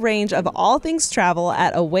full range of all things travel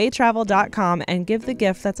at awaytravel.com and give the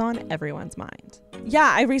gift that's on everyone's mind.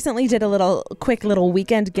 Yeah, I recently did a quick little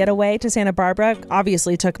weekend getaway to Santa Barbara.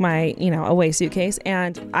 Obviously took my, Away suitcase,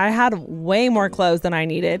 and I had way more clothes than I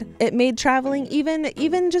needed. It made traveling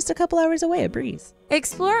even just a couple hours away a breeze.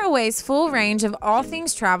 Explore Away's full range of all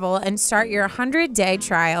things travel and start your 100-day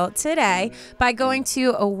trial today by going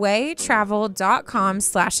to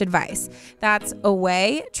awaytravel.com/advice. That's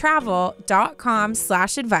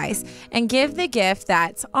awaytravel.com/advice and give the gift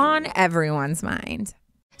that's on everyone's mind.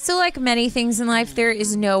 So like many things in life, there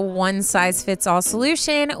is no one-size-fits-all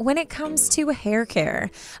solution when it comes to hair care.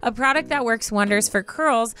 A product that works wonders for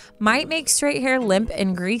curls might make straight hair limp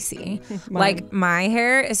and greasy. Like my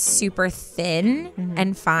hair is super thin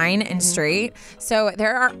and fine and straight. So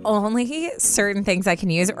there are only certain things I can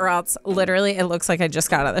use, or else literally it looks like I just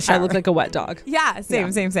got out of the shower. I look like a wet dog. Yeah,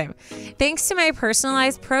 same. Thanks to my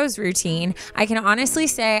personalized Pros routine, I can honestly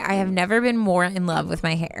say I have never been more in love with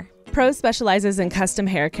my hair. Pros specializes in custom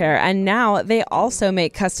hair care, and now they also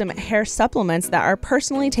make custom hair supplements that are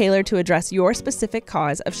personally tailored to address your specific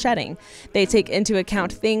cause of shedding. They take into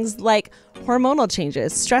account things like hormonal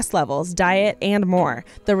changes, stress levels, diet, and more.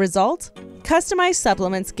 The result? Customized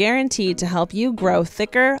supplements guaranteed to help you grow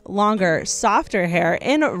thicker, longer, softer hair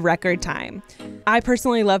in record time. I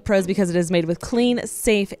personally love Pros because it is made with clean,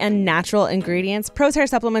 safe, and natural ingredients. Pros hair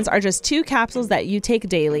supplements are just 2 capsules that you take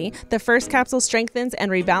daily. The first capsule strengthens and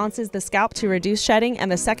rebalances the scalp to reduce shedding,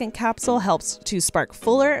 and the second capsule helps to spark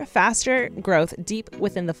fuller, faster growth deep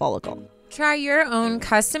within the follicle. Try your own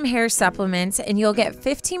custom hair supplements and you'll get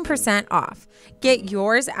 15% off. Get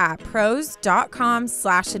yours at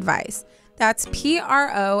pros.com/advice. That's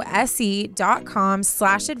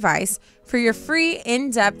PROSE.com/advice for your free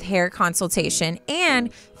in-depth hair consultation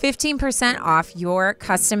and 15% off your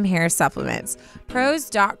custom hair supplements.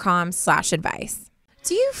 Pros.com/advice.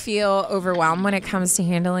 Do you feel overwhelmed when it comes to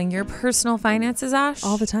handling your personal finances, Ash?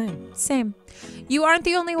 All the time. Same. You aren't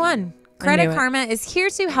the only one. Credit Karma is here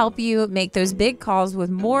to help you make those big calls with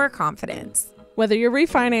more confidence. Whether you're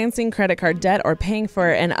refinancing credit card debt or paying for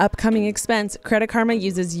an upcoming expense, Credit Karma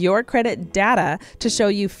uses your credit data to show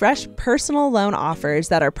you fresh personal loan offers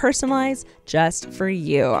that are personalized just for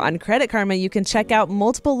you. On Credit Karma, you can check out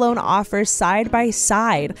multiple loan offers side by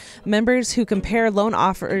side. Members who compare loan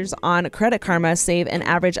offers on Credit Karma save an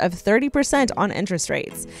average of 30% on interest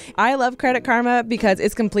rates. I love Credit Karma because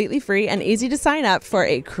it's completely free and easy to sign up for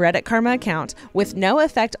a Credit Karma account with no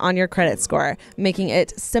effect on your credit score, making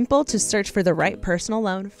it simple to search for the right personal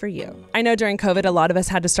loan for you. I know during COVID, a lot of us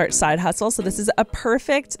had to start side hustle, so this is a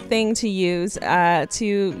perfect thing to use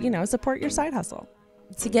to, support your side hustle.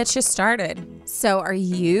 To get you started. So are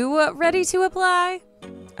you ready to apply?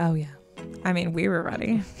 Oh, yeah. I mean, we were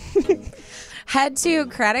ready. Head to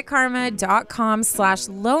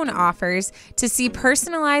creditkarma.com/loan offers to see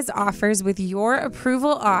personalized offers with your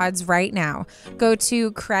approval odds right now. Go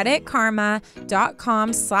to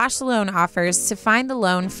creditkarma.com/loan offers to find the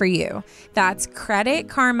loan for you. That's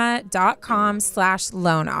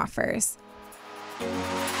creditkarma.com/loan offers.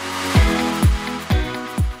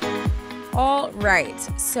 All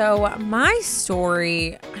right. So my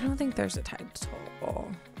story, I don't think there's a title.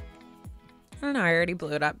 I don't know. I already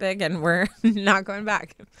blew it up big and we're not going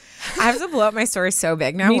back. I have to blow up my story so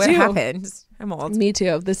big now. Me What too. happened? I'm old. Me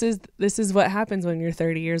too. This is what happens when you're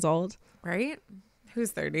 30 years old. Right? Who's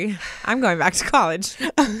 30? I'm going back to college.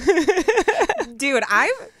 Dude,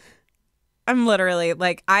 I'm literally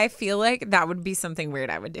like, I feel like that would be something weird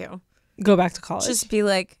I would do. Go back to college. Just be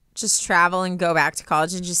like, just travel and go back to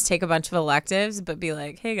college and just take a bunch of electives, but be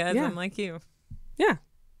like, hey guys, Yeah. I'm like you. Yeah.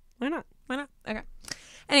 Why not? Why not? Okay.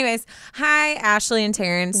 Anyways, hi, Ashley and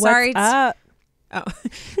Taryne. What's up?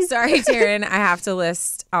 Sorry, Taryne. I have to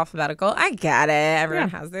list alphabetical. I get it. Everyone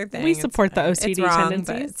has their thing. We It's support the fine. OCD it's wrong,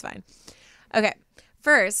 tendencies. but it's fine. Okay.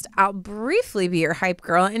 First, I'll briefly be your hype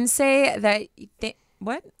girl and say that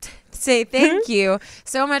say thank you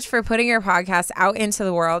so much for putting your podcast out into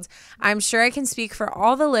the world. I'm sure I can speak for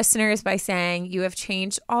all the listeners by saying you have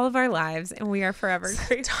changed all of our lives and we are forever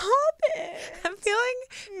grateful. Stop it. I'm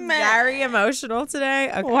feeling very emotional today.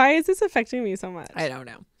 Okay. Why is this affecting me so much? I don't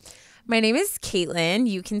know. My name is Caitlin.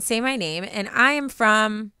 You can say my name, and I am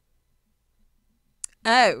from.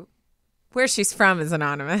 Oh, where she's from is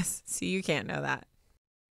anonymous, so you can't know that.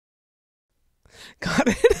 Got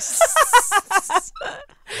it.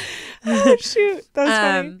 Oh, shoot. That was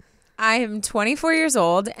funny. I am 24 years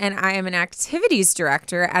old, and I am an activities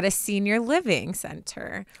director at a senior living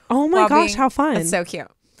center. Oh my gosh, how fun. That's so cute.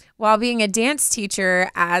 While being a dance teacher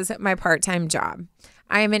as my part-time job.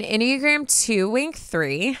 I am an Enneagram 2 Wing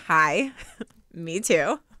 3. Hi. Me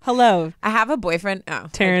too. Hello. I have a boyfriend. Oh,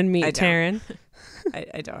 Taryne, meet I don't. Taryne.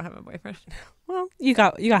 I don't have a boyfriend. Well, you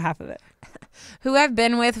got half of it. Who I've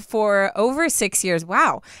been with for over 6 years.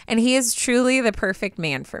 Wow. And he is truly the perfect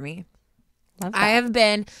man for me. Love that. I have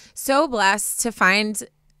been so blessed to find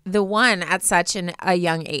the one at such a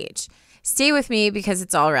young age. Stay with me because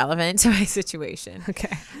it's all relevant to my situation.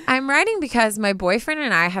 Okay. I'm writing because my boyfriend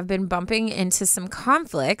and I have been bumping into some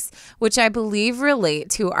conflicts, which I believe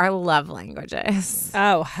relate to our love languages.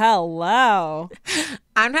 Oh, hello.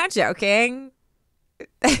 I'm not joking.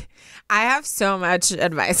 I have so much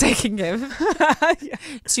advice I can give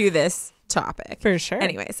to this topic. For sure.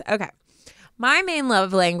 Anyways, okay. My main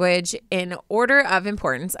love language in order of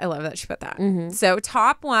importance. I love that she put that. So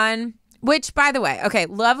top one, which by the way, okay,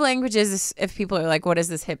 love languages, if people are like, what is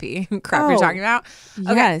this hippie crap you're talking about?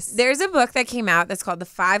 Okay, yes. there's a book that came out that's called The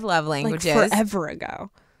 5 Love Languages. Like forever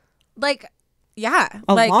ago. A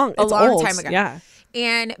long old. time ago. Yeah.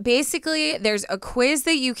 And basically, there's a quiz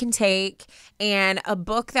that you can take and a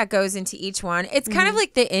book that goes into each one. It's kind of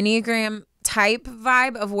like the Enneagram type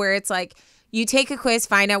vibe of where it's like you take a quiz,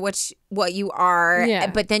 find out what you are,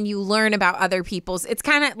 but then you learn about other people's. It's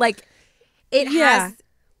kind of like it has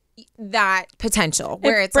that potential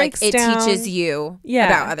where it's like it teaches you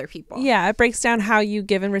about other people. Yeah, it breaks down how you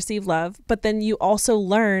give and receive love, but then you also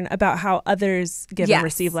learn about how others give and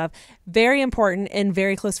receive love. Very important in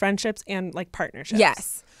very close friendships and like partnerships.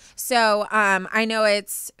 Yes. So I know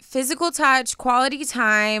it's physical touch, quality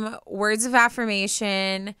time, words of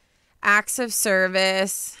affirmation, acts of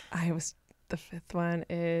service. The fifth one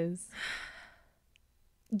is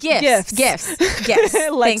Gifts.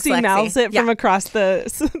 Lexi mouths it from across the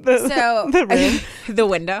room. The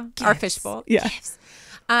window, our fishbowl. Yeah. Gifts.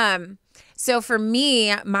 So for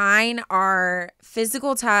me, mine are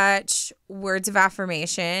physical touch, words of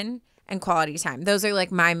affirmation, and quality time. Those are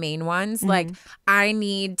like my main ones. Like I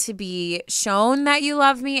need to be shown that you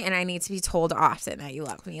love me, and I need to be told often that you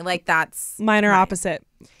love me. Like that's mine are opposite.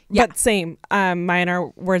 But same. Mine are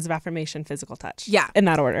words of affirmation, physical touch. Yeah. In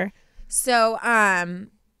that order. So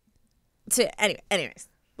anyways,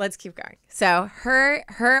 let's keep going. So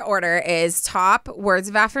her order is top words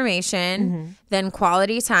of affirmation, then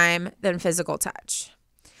quality time, then physical touch.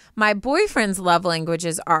 My boyfriend's love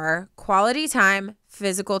languages are quality time,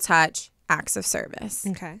 physical touch, acts of service.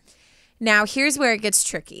 Okay. Now, here's where it gets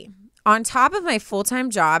tricky. On top of my full-time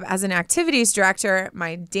job as an activities director,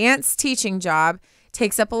 my dance teaching job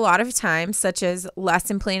takes up a lot of time, such as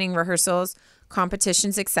lesson planning, rehearsals,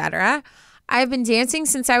 competitions, etc. I've been dancing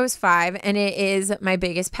since I was 5, and it is my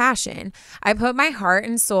biggest passion. I put my heart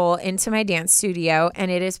and soul into my dance studio,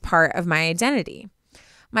 and it is part of my identity.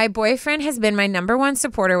 My boyfriend has been my number one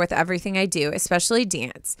supporter with everything I do, especially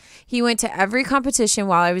dance. He went to every competition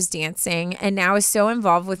while I was dancing and now is so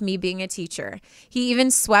involved with me being a teacher. He even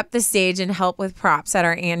swept the stage and helped with props at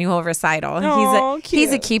our annual recital. Aww,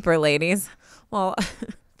 he's a keeper, ladies. Well,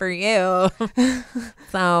 for you.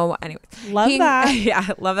 So anyway. Love that. Yeah,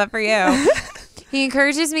 love that for you. He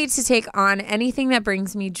encourages me to take on anything that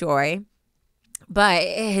brings me joy, but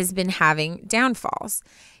it has been having downfalls.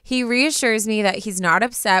 He reassures me that he's not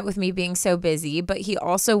upset with me being so busy, but he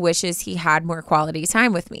also wishes he had more quality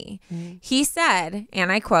time with me. He said,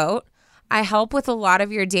 and I quote, "I help with a lot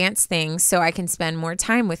of your dance things so I can spend more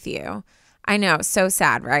time with you." I know, so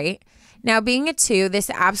sad, right? Now, being a 2, this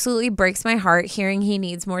absolutely breaks my heart hearing he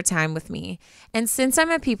needs more time with me. And since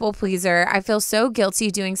I'm a people pleaser, I feel so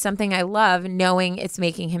guilty doing something I love knowing it's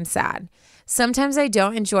making him sad. Sometimes I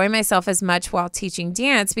don't enjoy myself as much while teaching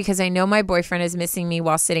dance because I know my boyfriend is missing me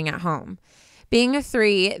while sitting at home. Being a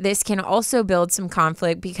 3, this can also build some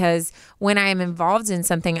conflict because when I am involved in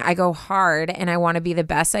something, I go hard and I want to be the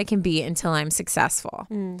best I can be until I'm successful.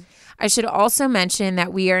 I should also mention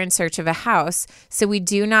that we are in search of a house, so we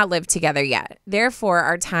do not live together yet. Therefore,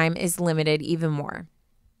 our time is limited even more.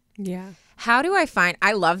 Yeah. How do I find,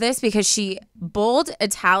 I love this because she bold,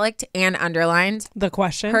 italic, and underlined The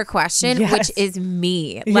question. her question, Yes. which is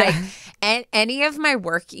me. Yeah. Like, and any of my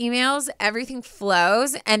work emails, everything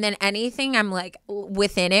flows. And then anything I'm like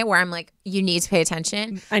within it where I'm like, you need to pay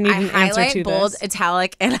attention. I need an answer highlight, to bold, this.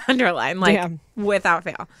 italic, and underline, like Damn. without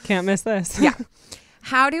fail. Can't miss this. Yeah.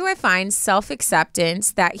 How do I find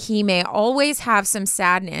self-acceptance that he may always have some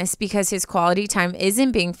sadness because his quality time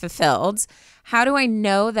isn't being fulfilled? How do I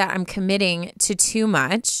know that I'm committing to too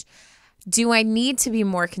much? Do I need to be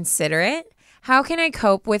more considerate? How can I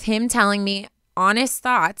cope with him telling me honest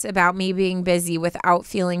thoughts about me being busy without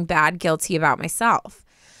feeling bad, guilty about myself?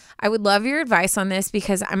 I would love your advice on this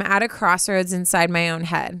because I'm at a crossroads inside my own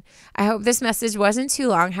head. I hope this message wasn't too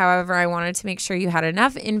long. However, I wanted to make sure you had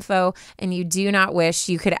enough info and you do not wish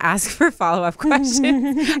you could ask for follow-up questions.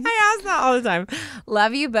 I ask that all the time.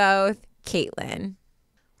 Love you both, Caitlin.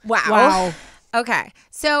 Wow. Okay.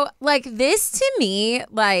 So like this to me,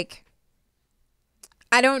 like,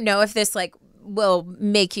 I don't know if this like will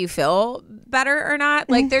make you feel better or not.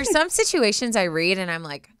 Like there's some situations I read and I'm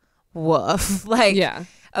like, woof. Like, Yeah.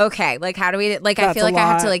 okay, like how do we, like, I That's feel a like I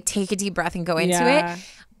have lot. to like take a deep breath and go into Yeah. it.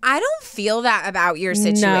 I don't feel that about your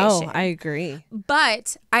situation. No, I agree.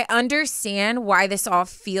 But I understand why this all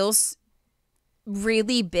feels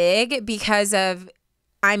really big because of,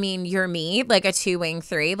 I mean, you're me, like a 2-wing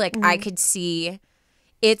 3. Like I could see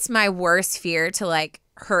it's my worst fear to like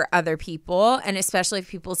hurt other people. And especially if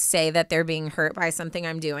people say that they're being hurt by something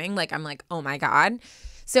I'm doing, like I'm like, oh my God.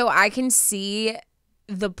 So I can see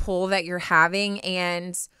the pull that you're having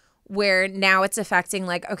and where now it's affecting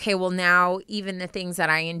like, okay, well now even the things that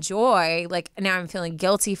I enjoy, like now I'm feeling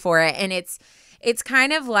guilty for it. And it's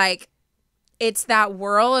kind of like, it's that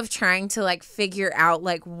whirl of trying to like figure out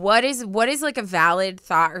like what is like a valid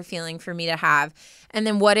thought or feeling for me to have. And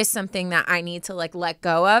then what is something that I need to like let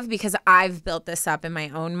go of because I've built this up in my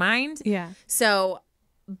own mind. Yeah. So,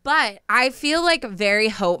 but I feel like very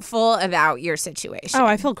hopeful about your situation. Oh,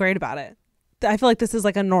 I feel great about it. I feel like this is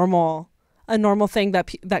like a normal thing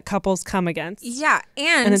that couples come against. Yeah,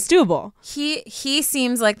 and it's doable. He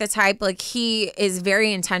seems like the type, like he is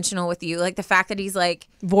very intentional with you. Like the fact that he's like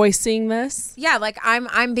Voicing this. yeah, like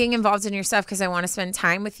I'm being involved in your stuff because I want to spend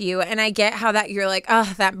time with you. And I get how that you're like,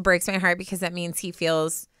 oh, that breaks my heart because that means he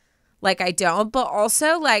feels like I don't. But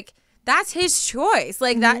also like that's his choice.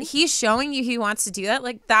 Like that he's showing you he wants to do that.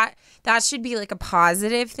 Like that should be like a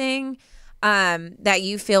positive thing. That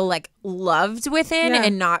you feel like loved within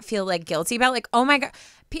and not feel like guilty about. Like, oh my God.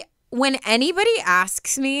 When anybody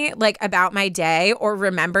asks me like about my day or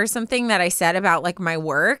remember something that I said about like my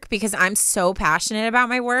work, because I'm so passionate about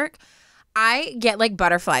my work, I get like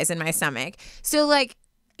butterflies in my stomach. So like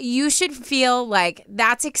you should feel like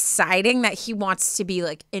that's exciting that he wants to be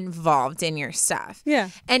like involved in your stuff. Yeah.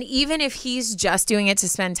 And even if he's just doing it to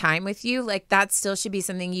spend time with you, like that still should be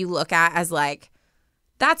something you look at as like,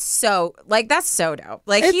 that's so dope.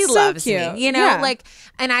 Like It's he so loves cute. me, you know, Yeah. like,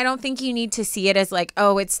 and I don't think you need to see it as like,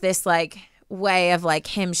 oh, it's this like way of like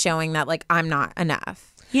him showing that like I'm not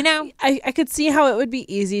enough, you know? I could see how it would be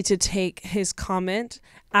easy to take his comment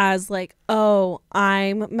as like, oh,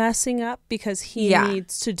 I'm messing up because he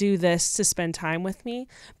needs to do this to spend time with me.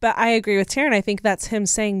 But I agree with Taryne. I think that's him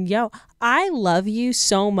saying, yo, I love you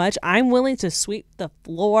so much. I'm willing to sweep the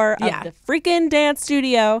floor of the freaking dance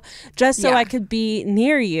studio just so I could be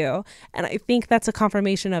near you. And I think that's a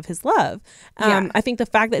confirmation of his love. I think the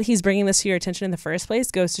fact that he's bringing this to your attention in the first place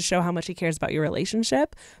goes to show how much he cares about your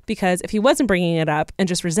relationship. Because if he wasn't bringing it up and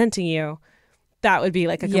just resenting you, that would be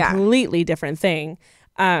like a completely different thing.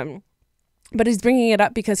 But he's bringing it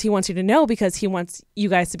up because he wants you to know, because he wants you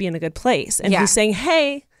guys to be in a good place. And he's saying,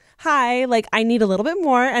 hey, hi, like I need a little bit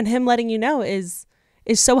more. And him letting you know is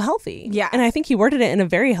so healthy. Yeah. And I think he worded it in a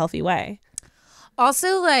very healthy way.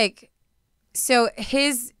 Also, like, so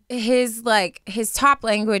his top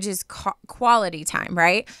language is quality time,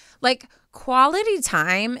 right? Like quality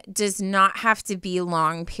time does not have to be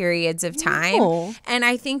long periods of time. No. And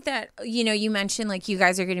I think that, you know, you mentioned like you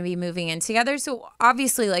guys are going to be moving in together. So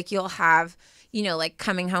obviously like you'll have, you know, like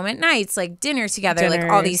coming home at nights, like dinner together, like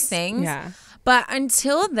all these things. Yeah. But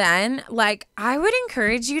until then, like I would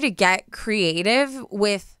encourage you to get creative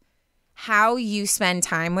with how you spend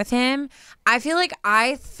time with him. I feel like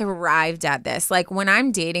I thrived at this. Like when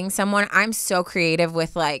I'm dating someone, I'm so creative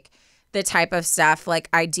with like the type of stuff like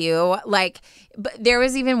I do. Like, but there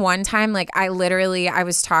was even one time like I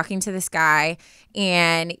was talking to this guy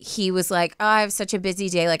and he was like, oh, I have such a busy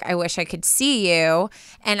day. Like, I wish I could see you.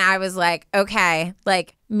 And I was like, okay,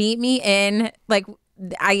 like meet me in, like,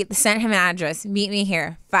 I sent him an address, meet me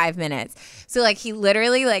here, 5 minutes. So like he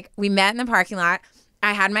literally, like we met in the parking lot.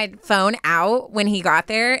 I had my phone out when he got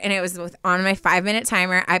there and it was on my 5-minute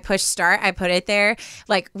timer. I pushed start. I put it there.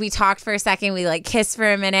 Like we talked for a second. We like kissed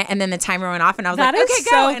for a minute and then the timer went off and I was like, okay,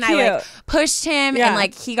 go. And I like pushed him and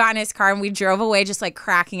like he got in his car and we drove away just like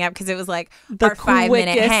cracking up because it was like our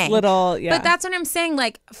 5-minute hang. But that's what I'm saying.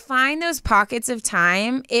 Like find those pockets of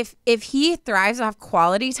time. If he thrives off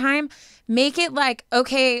quality time, make it like,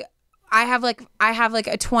 okay, I have like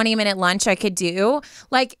a 20-minute lunch I could do.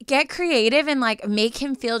 Like get creative and like make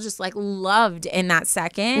him feel just like loved in that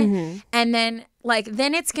second. And then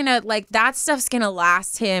it's gonna like that stuff's gonna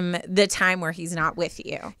last him the time where he's not with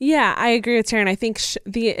you. Yeah, I agree with Taryne. I think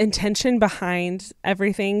the intention behind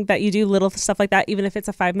everything that you do, little stuff like that, even if it's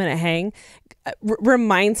a 5-minute hang,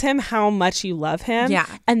 reminds him how much you love him. Yeah,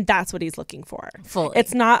 and that's what he's looking for. Fully.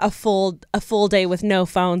 It's not a full day with no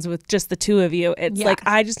phones with just the two of you. It's like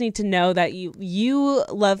I just need to know that you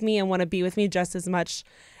love me and want to be with me just as much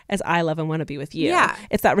as I love and want to be with you. Yeah.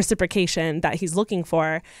 It's that reciprocation that he's looking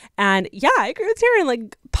for. And yeah, I agree with Taryne.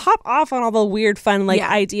 Like pop off on all the weird, fun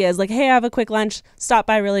ideas. Like, hey, I have a quick lunch. Stop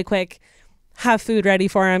by really quick. Have food ready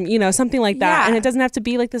for him. You know, something like that. And it doesn't have to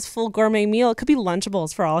be like this full gourmet meal. It could be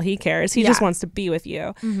Lunchables for all he cares. He just wants to be with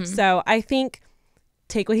you. So I think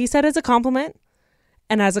take what he said as a compliment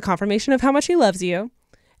and as a confirmation of how much he loves you.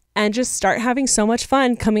 And just start having so much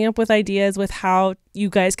fun coming up with ideas with how you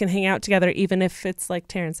guys can hang out together, even if it's like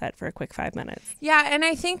Taryne said, for a quick 5 minutes. Yeah. And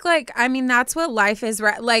I think like, I mean, that's what life is.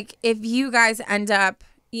 Right? Like if you guys end up,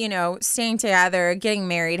 you know, staying together, getting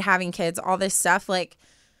married, having kids, all this stuff, like,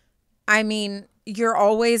 I mean, you're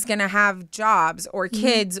always going to have jobs or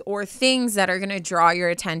kids or things that are going to draw your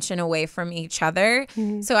attention away from each other.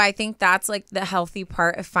 So I think that's like the healthy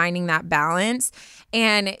part of finding that balance.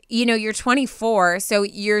 And, you know, you're 24, so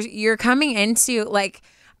you're coming into like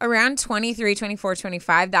around 23, 24,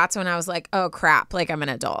 25. That's when I was like, oh, crap, like I'm an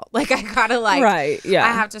adult. Like I got to like, I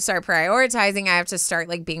have to start prioritizing. I have to start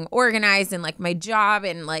like being organized and like my job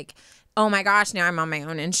and like, oh my gosh, now I'm on my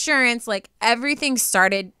own insurance. Like everything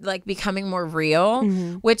started like becoming more real,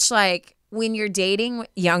 which like when you're dating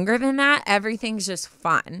younger than that, everything's just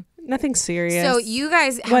fun. Nothing serious. So you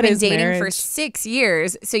guys have been dating for 6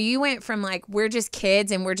 years. So you went from like, we're just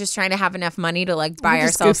kids and we're just trying to have enough money to like buy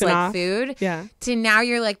ourselves like food to now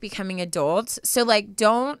you're like becoming adults. So like,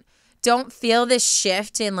 don't feel this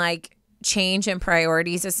shift in like change and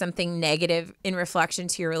priorities as something negative in reflection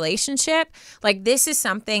to your relationship. Like this is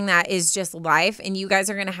something that is just life and you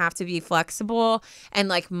guys are going to have to be flexible and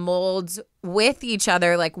like mold with each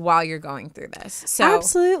other like while you're going through this. So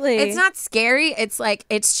absolutely. It's not scary. It's like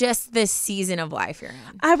it's just this season of life you're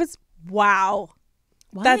in. Wow.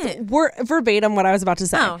 What? That's verbatim what I was about to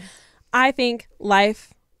say. Oh. I think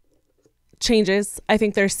life changes. I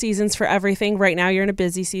think there's seasons for everything. Right now you're in a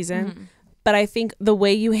busy season. But I think the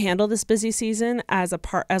way you handle this busy season as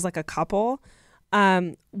like a couple,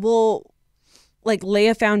 will like lay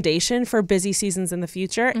a foundation for busy seasons in the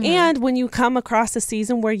future. And when you come across a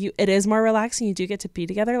season where it is more relaxing, you do get to be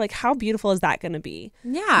together. Like how beautiful is that going to be?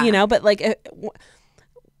 Yeah. You know, but like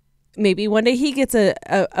maybe one day he gets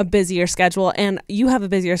a busier schedule and you have a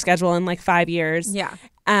busier schedule in like 5 years. Yeah.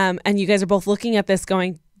 And you guys are both looking at this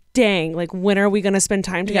going, dang, like when are we going to spend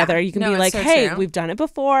time together? You can be like, hey, we've done it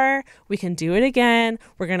before. We can do it again.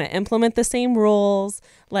 We're going to implement the same rules.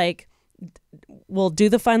 Like we'll do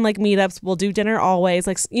the fun like meetups. We'll do dinner always.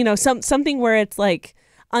 Like, you know, something where it's like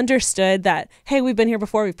understood that, hey, we've been here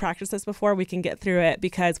before. We've practiced this before. We can get through it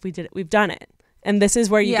because we've done it. And this is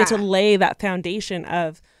where you get to lay that foundation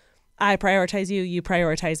of I prioritize you, you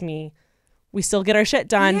prioritize me. We still get our shit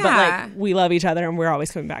done, but like we love each other and we're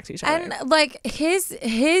always coming back to each other. And like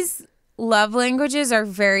his love languages are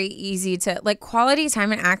very easy to like quality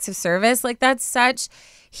time and acts of service. Like that's such,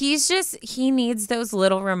 he needs those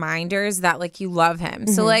little reminders that like you love him.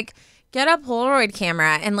 So like get a Polaroid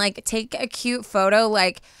camera and like take a cute photo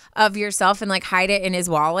like of yourself and like hide it in his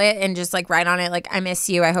wallet and just like write on it like, I miss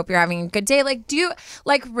you, I hope you're having a good day. Like do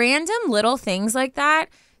like random little things like that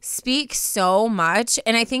speak so much.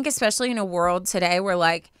 And I think especially in a world today where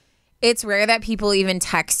like it's rare that people even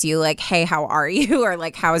text you like, hey, how are you? Or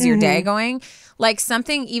like, how's your day going? Like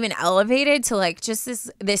something even elevated to like just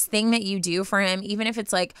this thing that you do for him, even if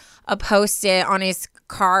it's like a Post-it on his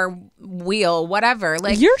car wheel, whatever.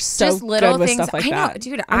 Like you're so just little good with things. stuff like I know, that.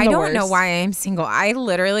 dude. I'm I the don't know worst. why I am single. I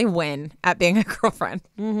literally win at being a girlfriend.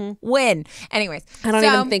 Win. Anyways, I don't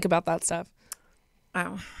even think about that stuff.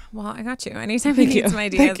 Oh, well, I got you. Anytime you need some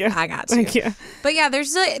ideas, I got you. Thank you. But yeah,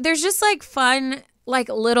 there's just like fun, like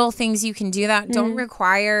little things you can do that don't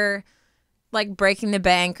require like breaking the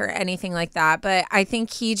bank or anything like that. But I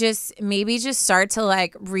think he maybe start to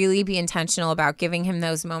like really be intentional about giving him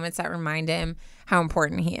those moments that remind him how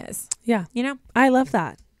important he is. Yeah. You know? I love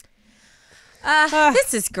that.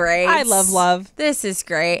 This is great. I love. This is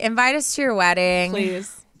great. Invite us to your wedding.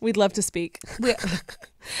 Please. We'd love to speak. We,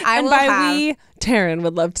 Taryne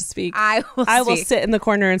would love to speak. I will sit in the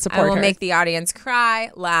corner and support her. I will make the audience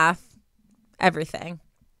cry, laugh, everything.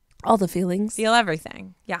 All the feelings. Feel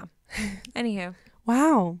everything. Yeah. Anywho.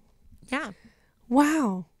 Wow. Yeah.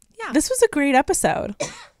 Wow. Yeah. This was a great episode.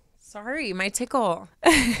 Sorry, my tickle.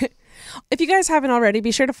 If you guys haven't already,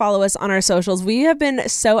 be sure to follow us on our socials. We have been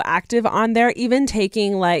so active on there, even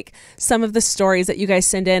taking like some of the stories that you guys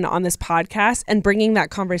send in on this podcast and bringing that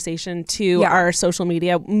conversation to our social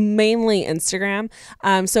media, mainly Instagram.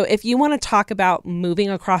 So if you want to talk about moving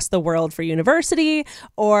across the world for university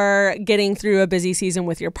or getting through a busy season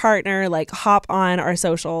with your partner, like hop on our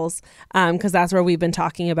socials because that's where we've been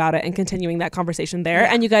talking about it and continuing that conversation there.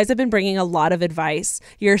 Yeah. And you guys have been bringing a lot of advice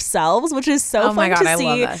yourselves, which is so fun to see. I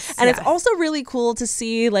love this. And it's also really cool to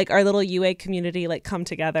see like our little UA community like come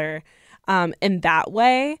together in that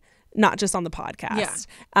way, not just on the podcast.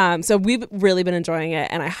 Yeah. So we've really been enjoying it,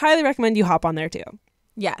 and I highly recommend you hop on there too.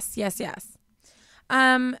 Yes.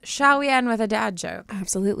 Shall we end with a dad joke?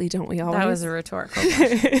 Absolutely. Don't we always? That was a rhetorical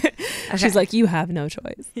question. Okay. She's like, you have no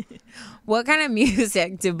choice. What kind of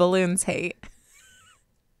music do balloons hate?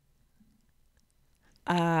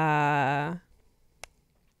 I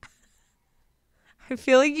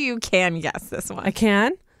feel like you can guess this one. I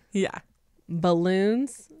can? Yeah.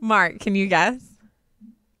 Balloons. Mark, can you guess?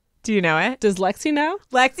 Do you know it? Does Lexi know?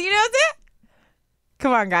 Lexi knows it?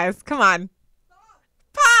 Come on, guys. Come on.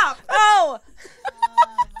 Pop! Oh!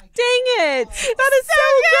 Dang it. That is so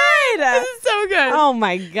good. This is so good. Oh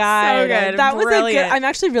my God. So good. That was Brilliant. a good. I'm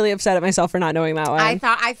actually really upset at myself for not knowing that one. I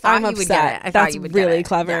thought I'm you upset. would get it. I That's thought you would really get it.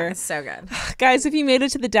 clever. Yeah, it's so good. Guys, if you made it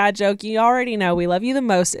to the dad joke, you already know we love you the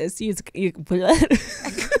most.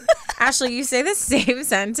 Ashley, you say the same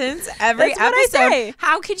sentence every That's what episode. I say.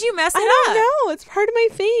 How could you mess it I up? don't know. It's part of my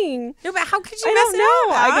thing. No, but how could you I mess don't it know.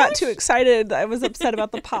 up? I got too excited. I was upset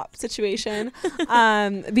about the pop situation.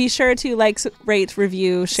 Be sure to like, rate,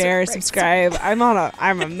 review, share, subscribe. I'm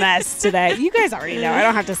a mess today. You guys already know. I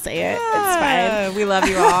don't have to say it. It's fine. We love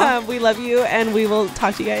you all. We love you, and we will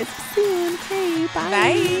talk to you guys soon. Okay, bye.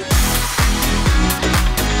 Bye.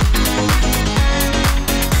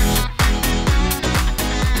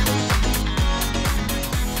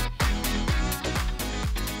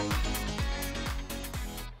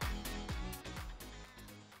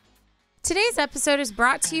 Today's episode is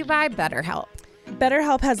brought to you by BetterHelp.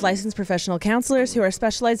 BetterHelp has licensed professional counselors who are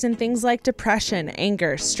specialized in things like depression,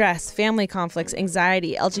 anger, stress, family conflicts,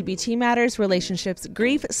 anxiety, LGBT matters, relationships,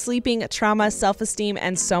 grief, sleeping, trauma, self-esteem,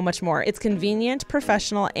 and so much more. It's convenient,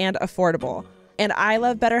 professional, and affordable. And I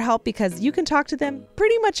love BetterHelp because you can talk to them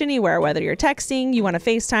pretty much anywhere, whether you're texting, you want to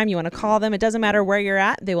FaceTime, you want to call them. It doesn't matter where you're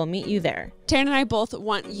at. They will meet you there. Taryne and I both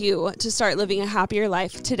want you to start living a happier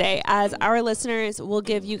life today, as our listeners will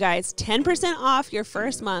give you guys 10% off your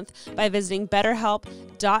first month by visiting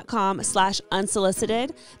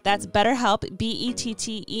betterhelp.com/unsolicited. That's BetterHelp,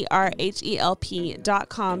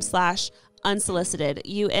 BetterHelp.com/unsolicited, UNSOLICITED.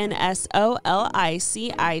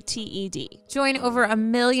 Join over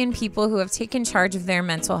 1 million people who have taken charge of their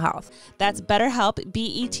mental health. That's BetterHelp,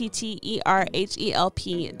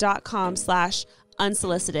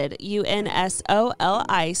 BetterHelp.com/unsolicited, UNSOLICITED.